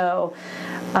themselves. So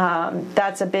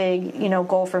that's a big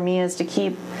goal for me, is to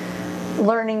keep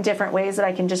learning different ways that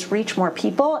I can just reach more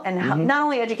people and not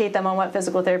only educate them on what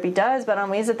physical therapy does, but on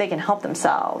ways that they can help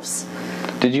themselves.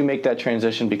 Did you make that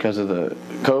transition because of the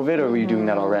COVID, or were you doing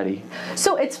that already?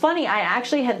 So it's funny, I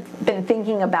actually had been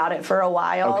thinking about it for a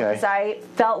while, because I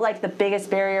felt like the biggest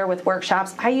barrier with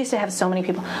workshops, I used to have so many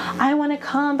people, I want to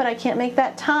come, but I can't make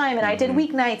that time, and I did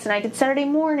weeknights, and I did Saturday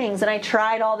mornings, and I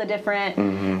tried all the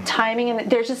different timing,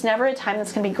 and there's just never a time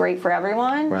that's going to be great for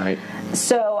everyone. Right.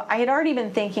 So I had already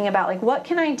been thinking about, like, what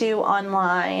can I do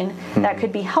online that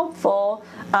could be helpful?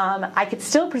 I could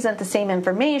still present the same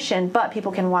information, but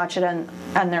people can watch it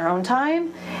on their own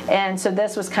time. And so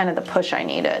this was kind of the push I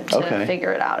needed to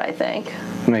figure it out, I think.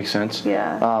 Makes sense.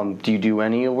 Yeah. Do you do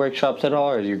any workshops at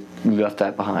all, or you left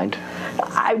that behind?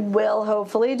 I will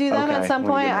hopefully do them at some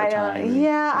point.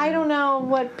 I don't know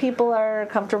what people are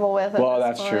comfortable with. Well,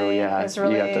 that's true. Yeah. It's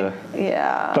really, you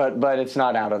have to, But it's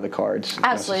not out of the cards.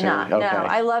 Absolutely not. No,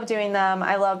 I love doing them.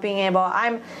 I love being able.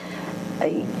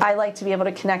 I like to be able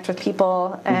to connect with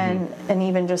people and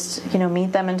even just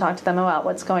meet them and talk to them about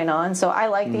what's going on. So I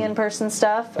like the in-person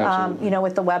stuff.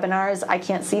 With the webinars, I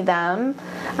can't see them.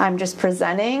 I'm just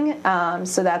presenting.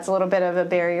 So that's a little bit of a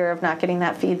barrier of not getting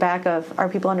that feedback of, are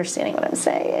people understanding what I'm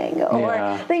saying?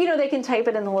 Or they can type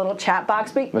it in the little chat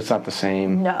box, but it's not the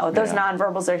same. No, those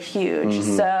nonverbals are huge.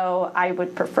 So I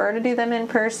would prefer to do them in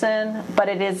person, but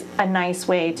it is a nice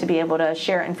way to be able to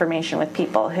share information with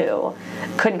people who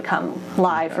couldn't come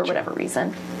live for whatever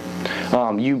reason.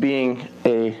 You being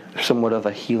somewhat of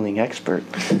a healing expert,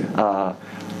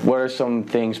 what are some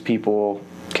things people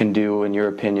can do, in your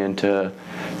opinion, to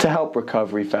help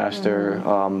recovery faster,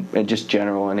 and just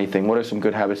general anything? What are some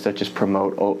good habits that just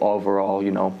promote overall,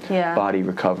 body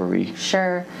recovery?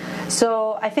 Sure.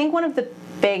 So I think one of the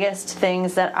biggest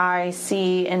things that I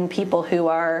see in people who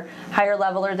are higher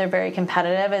level or they're very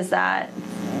competitive is that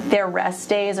their rest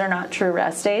days are not true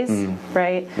rest days,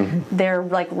 right? They're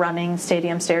like running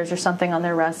stadium stairs or something on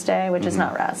their rest day, which is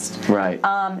not rest. Right.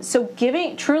 So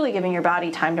truly giving your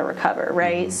body time to recover,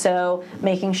 right? So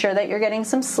making sure that you're getting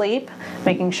some sleep,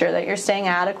 making sure that you're staying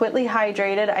adequately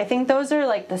hydrated. I think those are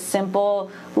like the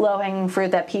simple, low-hanging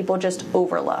fruit that people just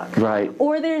overlook. Right.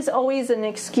 Or there's always an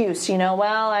excuse,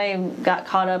 I got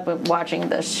caught up with watching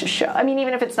this show. I mean,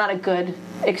 even if it's not a good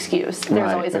excuse,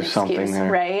 there's always an excuse,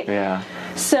 right? Yeah.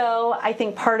 So I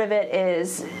think part of it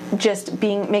is just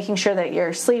making sure that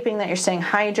you're sleeping, that you're staying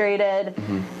hydrated,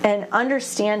 and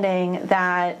understanding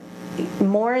that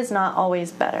more is not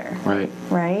always better.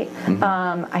 Right?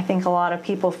 I think a lot of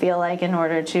people feel like in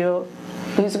order to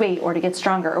lose weight or to get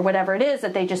stronger or whatever it is,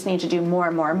 that they just need to do more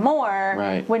and more and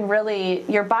more, when really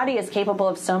your body is capable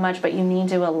of so much, but you need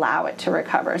to allow it to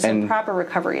recover. So proper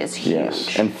recovery is huge.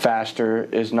 Yes, and faster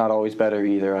is not always better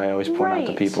either. I always point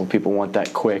out to people want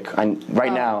that quick.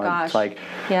 Now it's like,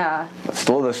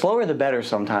 the slower the better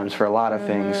sometimes for a lot of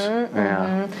things.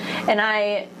 And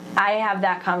I have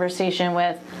that conversation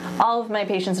with all of my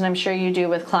patients, and I'm sure you do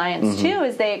with clients too,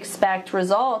 is they expect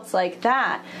results like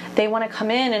that. They want to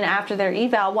come in and after their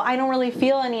eval, well, I don't really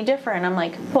feel any different. I'm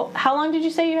like, well, how long did you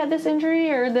say you had this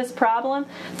injury or this problem?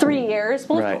 3 years.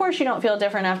 Well, Right. of course you don't feel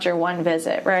different after one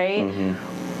visit, right?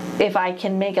 If I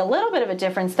can make a little bit of a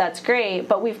difference, that's great,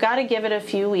 but we've got to give it a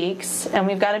few weeks, and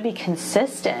we've got to be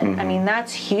consistent. I mean,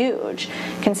 that's huge.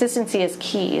 Consistency is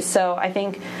key. So I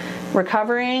think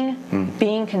recovering,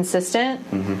 being consistent,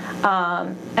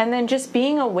 and then just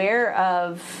being aware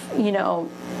of,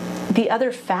 the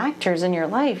other factors in your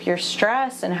life, your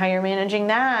stress and how you're managing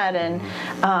that, and,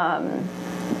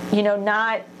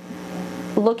 not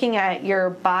looking at your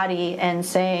body and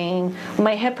saying,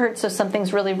 my hip hurts, so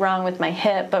something's really wrong with my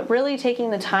hip, but really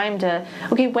taking the time to,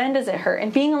 okay, when does it hurt?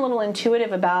 And being a little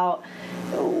intuitive about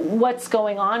what's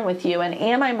going on with you, and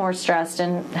am I more stressed,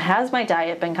 and has my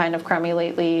diet been kind of crummy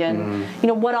lately, and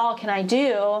what all can I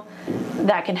do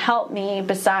that can help me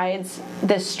besides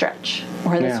this stretch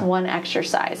or this one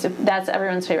exercise? That's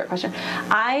everyone's favorite question.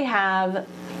 I have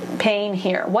pain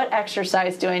here. What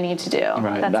exercise do I need to do?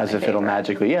 Right, That's as my if it'll favorite.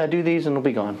 magically, do these and it'll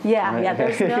be gone. Yeah, Right? yeah,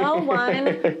 there's no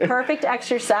one perfect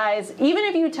exercise. Even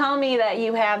if you tell me that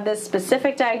you have this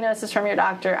specific diagnosis from your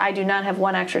doctor, I do not have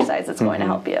one exercise that's going to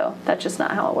help you. That's just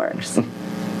not how it works.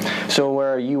 So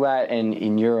where are you at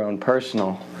in your own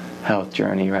personal health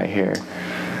journey right here?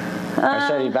 I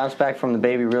said you bounced back from the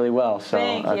baby really well, so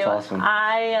Thank that's you.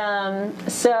 awesome.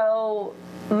 So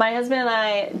my husband and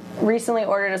I recently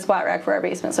ordered a squat rack for our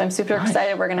basement, so I'm super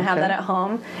excited we're going to have that at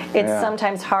home. It's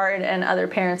sometimes hard, and other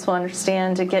parents will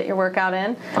understand, to get your workout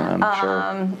in. I'm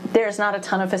sure. There's not a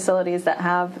ton of facilities that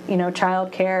have,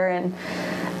 child care, and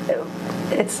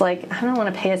it's like, I don't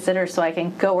want to pay a sitter so I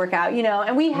can go work out,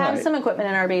 and we have some equipment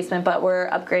in our basement, but we're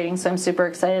upgrading, so I'm super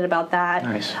excited about that.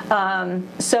 Nice.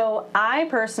 So I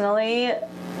personally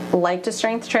like to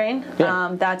strength train. Yeah.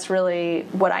 That's really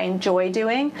what I enjoy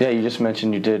doing. Yeah, you just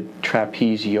mentioned you did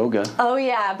trapeze yoga. Oh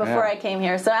yeah, before I came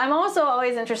here. So I'm also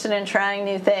always interested in trying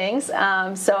new things.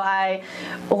 So I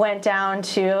went down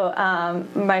to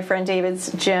my friend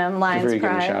David's gym, Lions Give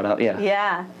Pride. him a shout out, yeah.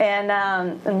 Yeah,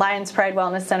 and Lions Pride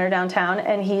Wellness Center downtown,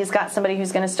 and he's got somebody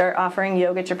who's going to start offering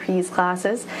yoga trapeze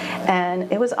classes,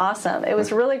 and it was awesome. It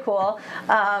was really cool.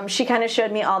 She kind of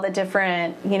showed me all the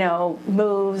different,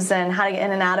 moves and how to get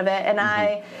in and out of it,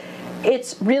 and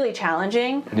it's really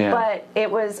challenging, but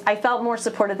I felt more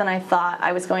supported than I thought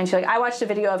I was going to. Like, I watched a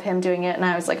video of him doing it, and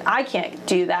I was like, I can't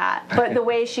do that. But the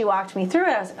way she walked me through it,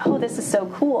 I was like, oh, this is so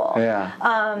cool.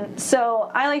 Yeah.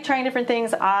 So I like trying different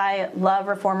things. I love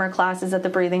reformer classes at the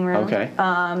Breathing Room. Okay.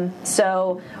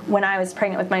 So when I was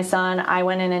pregnant with my son, I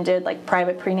went in and did like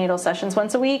private prenatal sessions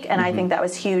once a week, and I think that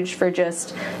was huge for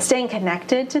just staying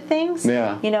connected to things.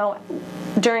 Yeah.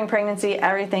 During pregnancy,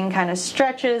 everything kind of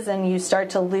stretches, and you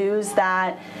start to lose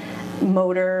that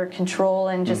motor control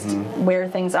and just where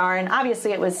things are. And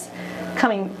obviously it was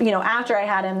coming, after I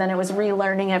had him, then it was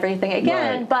relearning everything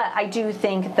again. Right. But I do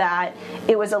think that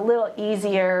it was a little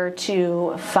easier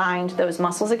to find those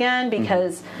muscles again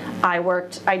because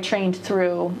I trained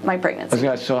through my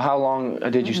pregnancy. So how long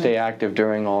did you stay active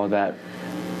during all of that?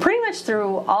 Pretty much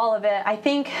through all of it. I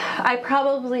think I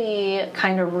probably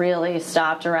kind of really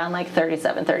stopped around like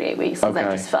 37, 38 weeks because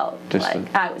I just felt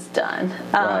like I was done.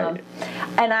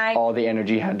 And all the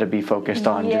energy had to be focused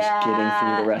on just getting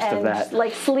through the rest of that.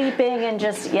 Like sleeping and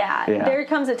just, there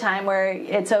comes a time where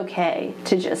it's okay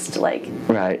to just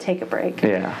take a break.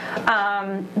 Yeah.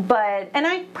 And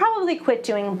I probably quit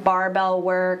doing barbell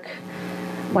work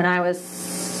when I was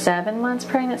 7 months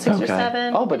pregnant, 6 or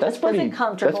 7. Oh, but that's pretty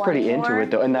anymore. into it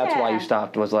though, and that's why you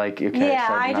stopped. Was like, okay,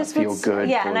 I just feel good.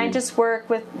 Yeah, and I just work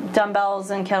with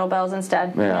dumbbells and kettlebells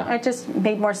instead. Yeah, it just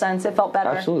made more sense. It felt better.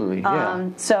 Absolutely. Yeah.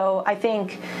 So I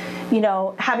think,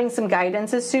 having some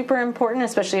guidance is super important,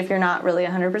 especially if you're not really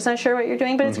 100% sure what you're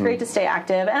doing. But it's great to stay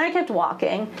active, and I kept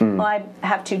walking. Well, I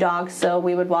have 2 dogs, so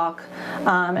we would walk,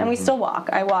 and we still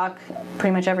walk. I walk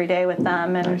pretty much every day with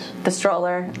them and the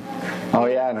stroller. Oh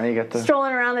yeah, now you got the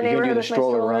strolling around the neighborhood with my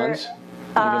stroller. Runs?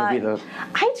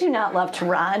 I do not love to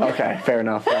run. Okay, fair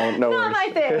enough. No worries. Not my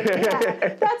thing.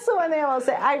 Yeah. That's the one thing I will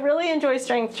say. I really enjoy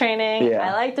strength training. Yeah.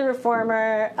 I like the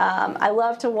reformer. I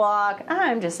love to walk.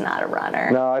 I'm just not a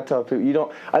runner. No, I tell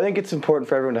people I think it's important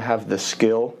for everyone to have the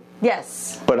skill.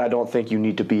 Yes. But I don't think you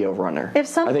need to be a runner. If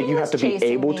something I think you have to be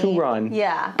able to run.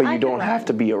 But you don't have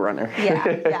to be a runner. Yeah.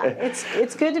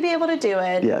 It's good to be able to do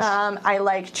it. Yes. I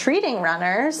like treating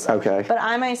runners. Okay. But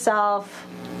I myself,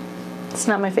 it's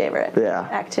not my favorite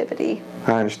activity.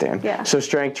 I understand. Yeah. So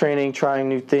strength training, trying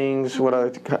new things.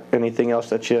 What anything else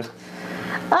that you?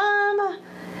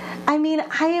 mean,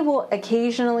 I will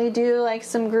occasionally do like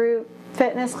some group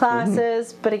fitness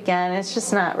classes, but again, it's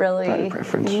just not really not a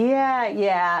preference.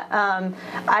 Yeah.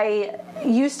 I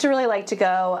used to really like to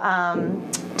go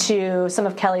to some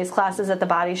of Kelly's classes at the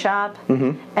Body Shop,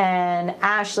 and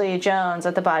Ashley Jones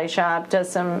at the Body Shop does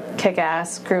some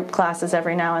kick-ass group classes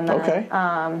every now and then. Okay.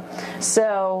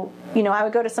 So, you know, I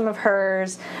would go to some of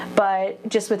hers, but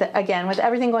just with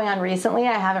everything going on recently,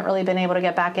 I haven't really been able to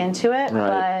get back into it.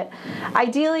 Right. But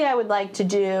ideally, I would like to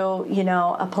do, you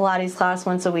know, a Pilates class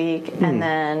once a week, and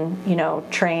then, you know,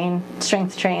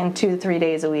 strength train 2 to 3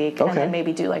 days a week, and then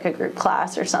maybe do like a group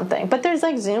class or something. But there's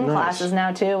like Zoom classes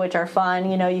now too, which are fun.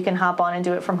 You know, you can hop on and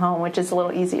do it from home, which is a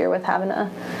little easier with having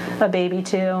a baby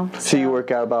too. So you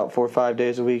work out about 4 or 5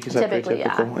 days a week? Is that pretty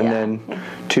typical? Yeah, and then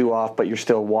 2 off, but you're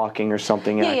still walking or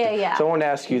something. Yeah. So I want to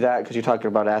ask you that because you're talking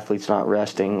about athletes not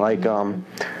resting. Like,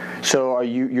 so are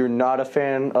you're not a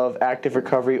fan of active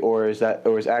recovery, or is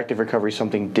active recovery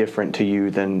something different to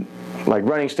you than like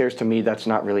running stairs? To me, that's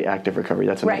not really active recovery.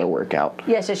 That's another workout.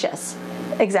 Yes.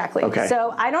 Exactly. Okay.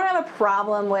 So I don't have a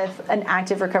problem with an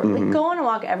active recovery. Like, go on a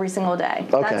walk every single day.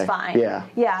 That's fine. Yeah.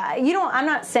 I'm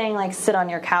not saying like sit on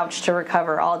your couch to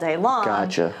recover all day long.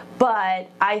 Gotcha. But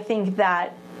I think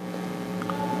that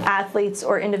athletes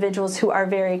or individuals who are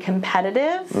very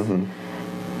competitive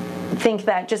think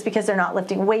that just because they're not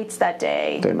lifting weights that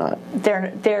day, they're not.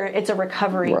 They're it's a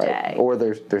recovery day. Or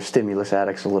they're stimulus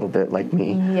addicts a little bit like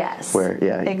me. Yes. Where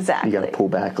exactly. you got to pull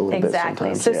back a little bit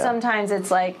sometimes. So sometimes it's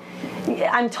like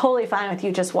I'm totally fine with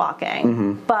you just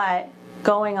walking, but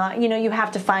going on, you know, you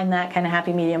have to find that kind of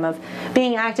happy medium of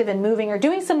being active and moving or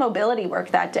doing some mobility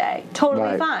work that day.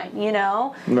 Totally fine, you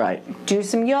know? Right. Do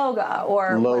some yoga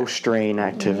or low strain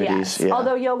activities. Yes. Yeah.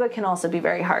 Although yoga can also be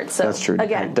very hard. So that's true.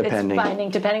 Again, depending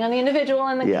on the individual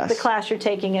and the class you're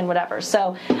taking and whatever.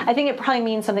 So I think it probably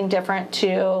means something different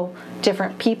to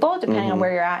different people depending on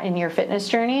where you're at in your fitness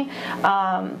journey.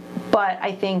 But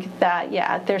I think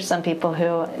that, there's some people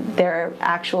who their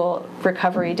actual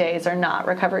recovery days are not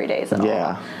recovery days at all.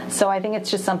 Yeah. So I think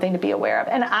it's just something to be aware of.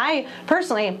 And I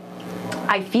personally,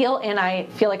 I feel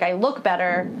like I look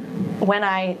better when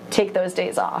I take those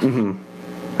days off.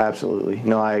 Absolutely.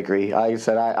 No, I agree. Like I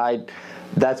said, I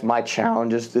that's my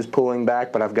challenge is pulling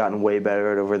back, but I've gotten way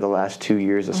better at it over the last 2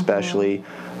 years especially,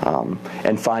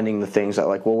 and finding the things that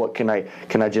like, well, what can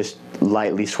I just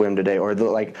lightly swim today, or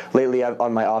like lately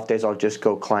on my off days I'll just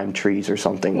go climb trees or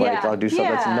something. Like I'll do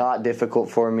something that's not difficult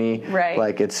for me. Right.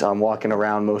 Like I'm walking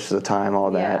around most of the time,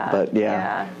 all that. But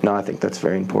no, I think that's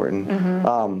very important.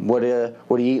 What do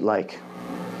you eat like?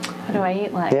 What do I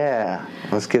eat like? Yeah,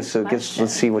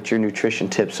 let's see what your nutrition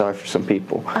tips are for some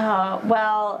people.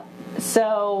 Well,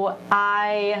 so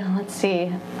I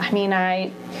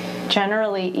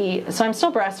generally eat, so I'm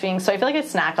still breastfeeding, so I feel like I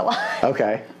snack a lot.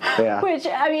 Okay, yeah. Which,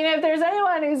 I mean, if there's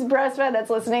anyone who's breastfed that's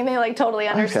listening, they like totally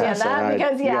understand that,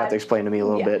 because you have to explain to me a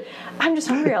little bit. I'm just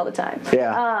hungry all the time.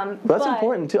 That's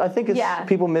important too. I think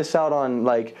people miss out on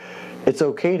like, it's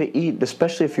okay to eat,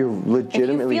 especially if you're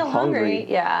legitimately if you feel hungry.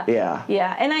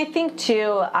 Yeah. And I think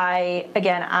too,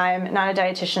 I'm not a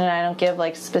dietitian and I don't give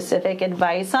like specific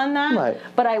advice on that. Right.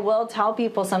 But I will tell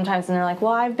people sometimes, and they're like,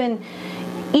 well, I've been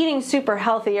eating super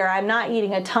healthy, or I'm not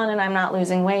eating a ton and I'm not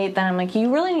losing weight. Then I'm like,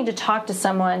 you really need to talk to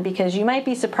someone, because you might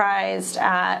be surprised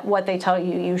at what they tell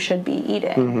you should be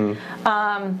eating.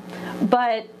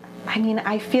 But I mean,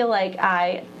 I feel like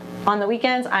on the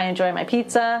weekends, I enjoy my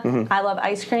pizza. I love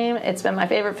ice cream. It's been my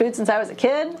favorite food since I was a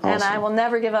kid, and I will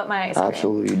never give up my ice cream.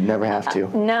 Absolutely, you never have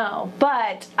to. No,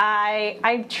 but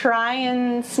I try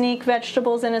and sneak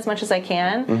vegetables in as much as I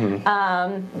can.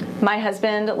 My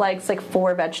husband likes like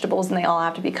 4 vegetables, and they all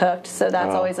have to be cooked, so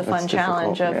that's always a fun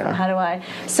challenge of how do I.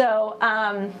 So,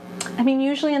 I mean,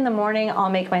 usually in the morning, I'll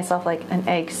make myself like an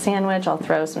egg sandwich. I'll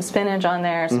throw some spinach on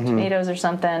there, some tomatoes or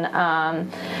something.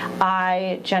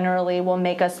 I generally will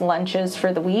make us lunches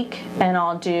for the week, and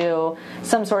I'll do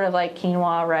some sort of like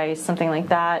quinoa rice, something like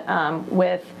that,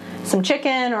 with some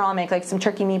chicken, or I'll make like some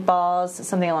turkey meatballs,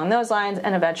 something along those lines,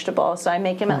 and a vegetable. So I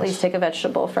make him at least take a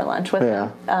vegetable for lunch with him.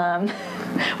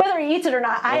 Whether he eats it or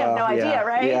not, I have no idea,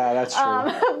 right? Yeah, that's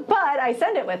true. But I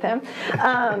send it with him.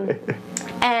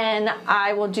 And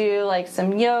I will do like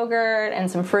some yogurt and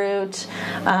some fruit.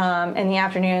 In the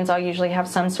afternoons, I'll usually have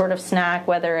some sort of snack,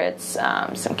 whether it's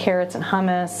some carrots and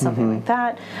hummus, something like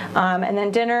that. And then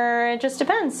dinner, it just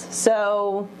depends.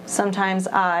 So sometimes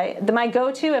my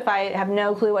go-to, if I have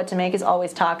no clue what to make, is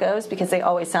always tacos, because they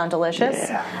always sound delicious.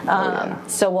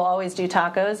 So we'll always do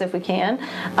tacos if we can.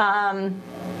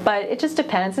 But it just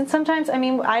depends. And sometimes, I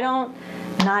mean,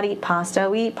 not eat pasta.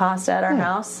 We eat pasta at our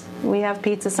house. We have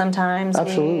pizza sometimes.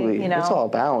 Absolutely. It's all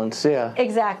balance, yeah.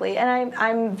 Exactly. And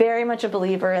I'm very much a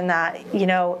believer in that.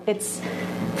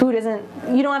 Food isn't,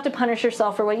 you don't have to punish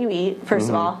yourself for what you eat, first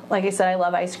of all. Like I said, I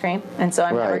love ice cream, and so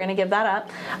I'm never going to give that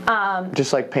up.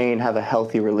 Just like pain, have a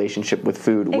healthy relationship with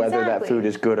food, whether that food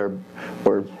is good or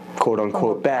quote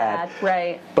unquote bad,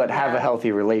 right? But have a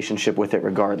healthy relationship with it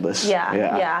regardless.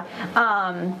 Yeah.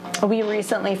 We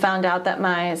recently found out that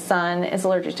my son is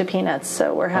allergic to peanuts,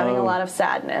 so we're having a lot of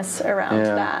sadness around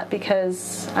that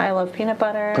because I love peanut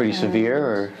butter. Pretty severe,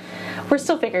 or we're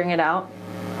still figuring it out.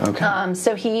 Okay.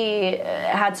 So he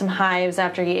had some hives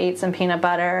after he ate some peanut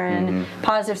butter, and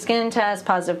positive skin test,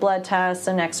 positive blood test.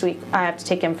 So next week I have to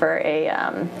take him for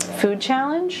a food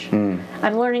challenge.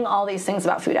 I'm learning all these things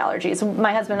about food allergies.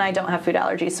 My husband and I don't have food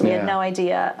allergies, so we had no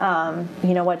idea,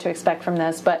 what to expect from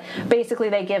this. But basically,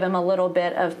 they give him a little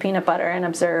bit of peanut butter and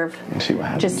observe, see what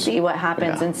happens. just see what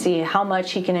happens, and see how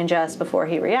much he can ingest before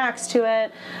he reacts to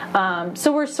it.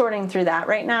 So we're sorting through that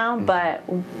right now. But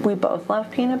we both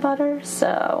love peanut butter,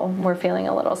 so we're feeling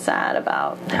a little sad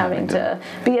about having to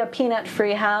be a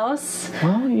peanut-free house.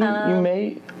 Well, you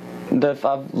may.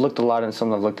 I've looked a lot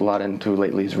into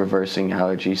lately is reversing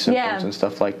allergy symptoms and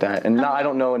stuff like that. And now I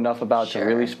don't know enough about to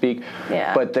really speak,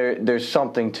 but there's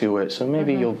something to it. So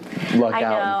maybe you'll luck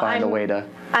out and find a way to.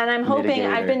 And I'm hoping,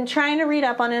 I've been trying to read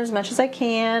up on it as much as I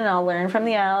can, and I'll learn from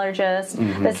the allergist.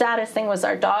 The saddest thing was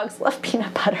our dogs love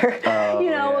peanut butter.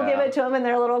 We'll give it to them in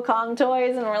their little Kong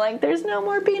toys, and we're like, there's no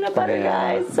more peanut butter,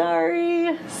 guys.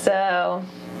 Sorry. So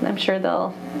I'm sure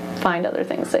they'll find other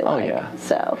things they like.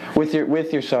 So with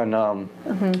your son,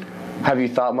 have you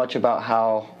thought much about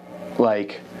how,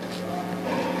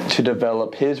 to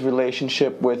develop his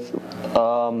relationship with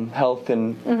health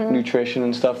and nutrition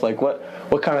and stuff? Like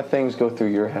what kind of things go through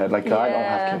your head? Like I don't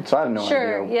have kids, so I have no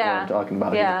idea what I'm talking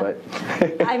about here.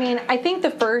 But I mean, I think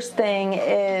the first thing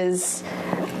is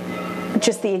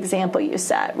just the example you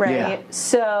set, right? Yeah.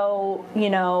 So,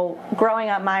 growing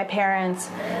up, my parents,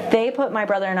 they put my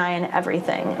brother and I in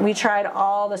everything. We tried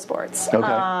all the sports. Okay.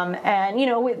 And,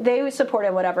 they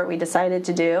supported whatever we decided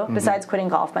to do. Besides quitting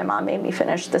golf, my mom made me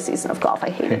finish the season of golf. I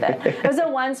hated it. It was the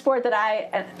one sport that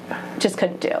I just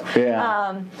couldn't do.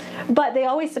 Yeah. But they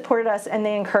always supported us, and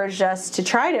they encouraged us to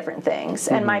try different things.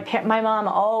 And my mom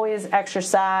always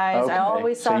exercised. Okay. I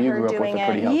always saw her doing it. So you grew up with a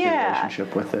pretty healthy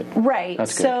relationship with it. Right.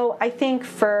 That's good. So I think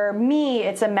for me,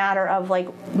 it's a matter of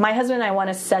my husband and I want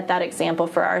to set that example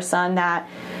for our son that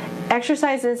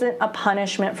exercise isn't a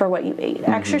punishment for what you ate.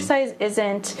 Exercise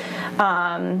isn't,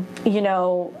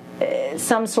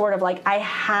 some sort of I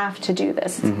have to do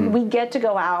this. We get to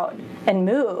go out and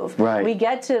move. Right. We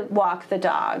get to walk the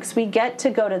dogs. We get to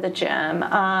go to the gym.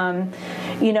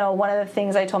 One of the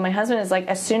things I told my husband is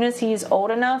as soon as he's old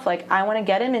enough, I want to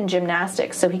get him in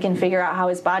gymnastics so he can figure out how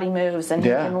his body moves and he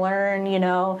can learn,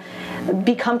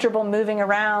 be comfortable moving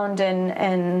around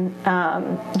and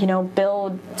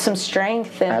build some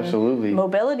strength and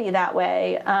mobility that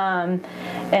way. I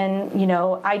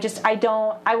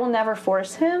will never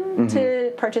force him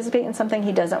to participate in something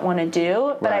he doesn't want to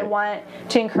do, but I want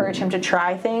to encourage him to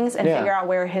try things and figure out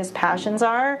where his passions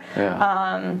are.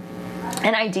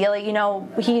 And ideally,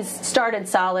 he's started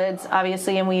solids,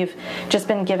 obviously, and we've just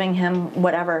been giving him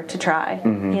whatever to try.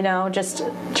 Just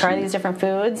try these different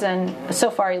foods, and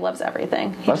so far he loves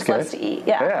everything. He just loves to eat.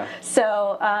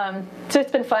 So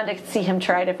it's been fun to see him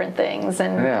try different things,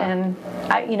 and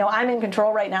I'm in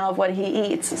control right now of what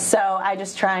he eats. So I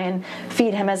just try and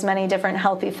feed him as many different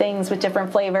healthy things with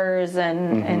different flavors,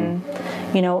 and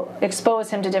expose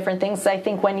him to different things. I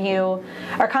think when you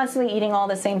are constantly eating all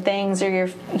the same things, or you're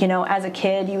as a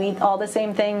kid you eat all the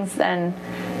same things, then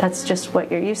that's just what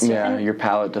you're used to. And your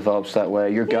palate develops that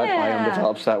way. Your gut biome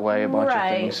develops that way. A bunch of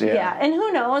things. And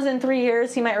who knows? In 3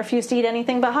 years, he might refuse to eat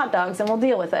anything but hot dogs, and we'll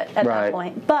deal with it at that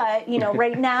point. But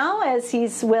right now, as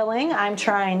he's willing, I'm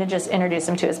trying to just introduce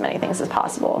him to as many things as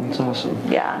possible. That's awesome.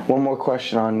 Yeah. One more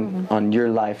question on your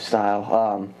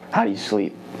lifestyle. How do you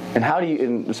sleep? And how do you,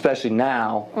 and especially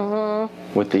now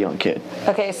with the young kid?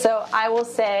 Okay, so I will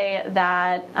say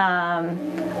that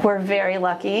we're very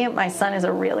lucky. My son is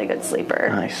a really good sleeper.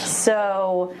 Nice.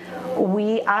 So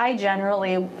I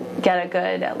generally get a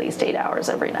good at least 8 hours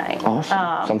every night.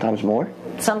 Awesome. Sometimes more?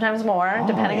 Sometimes more,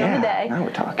 depending on the day. Now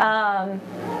we're talking.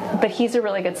 But he's a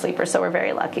really good sleeper, so we're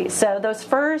very lucky. So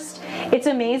it's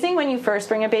amazing when you first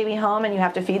bring a baby home and you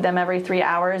have to feed them every 3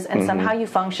 hours, and somehow you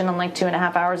function on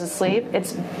 2.5 hours of sleep.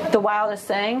 It's the wildest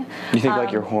thing. You think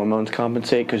like your hormones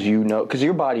compensate because because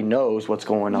your body knows what's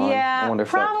going on? Yeah, I wonder if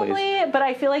probably. that plays. But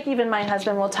I feel like even my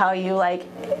husband will tell you, like,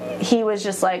 he was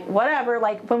just like, whatever.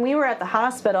 Like, when we were at the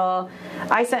hospital,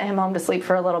 I sent him home to sleep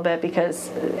for a little bit because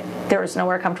there was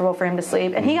nowhere comfortable for him to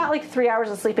sleep. And he got like 3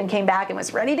 hours of sleep and came back and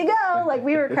was ready to go. Like,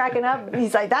 we were cracking up.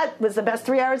 He's like, that was the best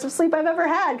 3 hours of sleep I've ever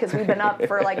had, because we've been up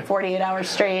for like 48 hours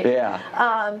straight.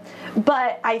 Yeah.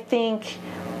 But I think,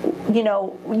 you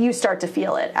know, you start to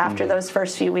feel it after those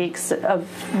first few weeks of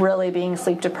really being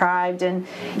sleep deprived. And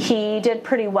he did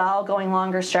pretty well going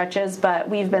longer stretches, but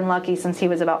we've been lucky since he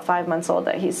was about 5 months old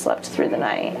that he slept through the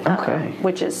night,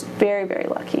 which is very, very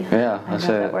lucky. Yeah, that's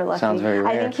that we're lucky. Sounds very rare.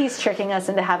 I think he's tricking us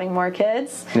into having more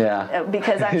kids. Yeah.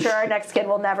 Because I'm sure our next kid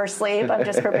will never sleep. I'm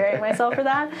just preparing myself for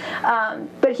that.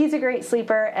 But he's a great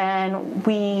sleeper, and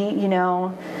we, you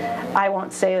know, I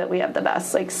won't say that we have the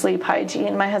best like sleep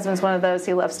hygiene. My husband's one of those,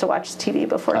 he loves to watch TV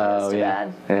before he goes to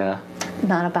bed. Yeah.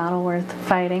 Not a battle worth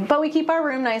fighting. But we keep our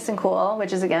room nice and cool,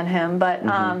 which is again him. But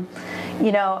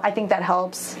you know, I think that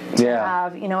helps to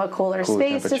have, you know, a cooler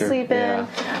space to sleep in,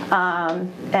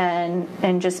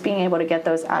 and just being able to get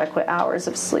those adequate hours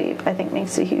of sleep, I think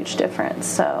makes a huge difference.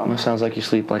 So well, sounds like you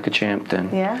sleep like a champ then.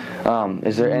 Yeah.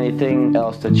 Is there anything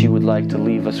else that you would like to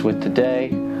leave us with today?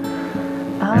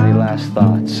 Any last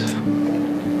thoughts?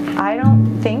 I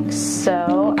don't think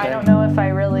so. Okay. I don't know if I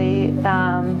really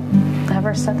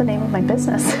ever said the name of my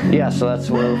business. Yeah, so that's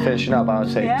where we're finishing up. I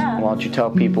would say, why don't you tell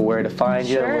people where to find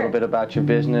you, a little bit about your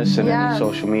business, and any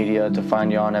social media to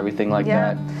find you on, everything like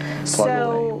that. Plug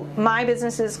away. My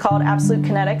business is called Absolute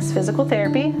Kinetics Physical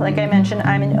Therapy. Like I mentioned,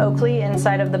 I'm in Oakley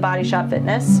inside of the Body Shop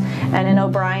Fitness, and in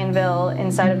O'Brienville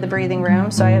inside of the Breathing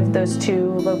Room. So I have those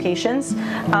two locations.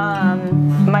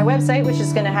 My website, which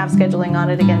is going to have scheduling on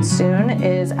it again soon,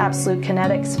 is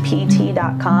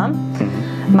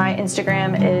absolutekineticspt.com. My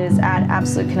Instagram is at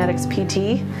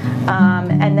absolutekineticspt,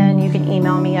 and then you can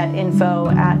email me at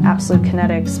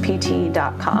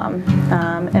info@absolutekineticspt.com.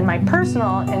 And my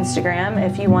personal Instagram,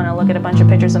 if you want to look at a bunch of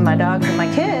pictures of my dogs and my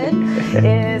kid,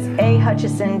 is A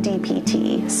Hutchison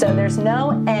DPT. So there's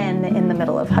no N in the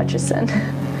middle of Hutchison.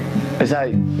 Is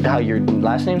that how your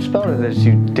last name's spelled, or that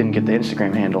you didn't get the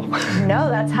Instagram handle? No,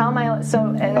 that's how my it's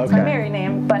my married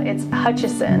name, but it's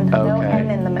Hutchison. No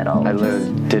N in the middle. I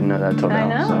literally didn't know that till now. I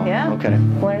know, so, yeah. Okay.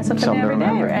 Learn something every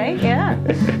day, right? Yeah.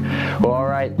 Well, all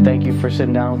right. Thank you for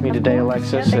sitting down with me today,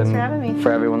 Alexis. Yeah, thanks for having me.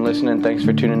 For everyone listening, thanks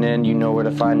for tuning in. You know where to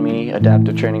find me,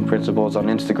 Adaptive Training Principles on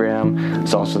Instagram.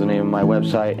 It's also the name of my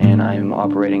website, and I'm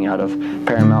operating out of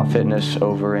Paramount Fitness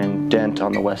over in Dent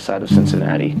on the west side of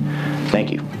Cincinnati. Thank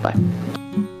you. Bye.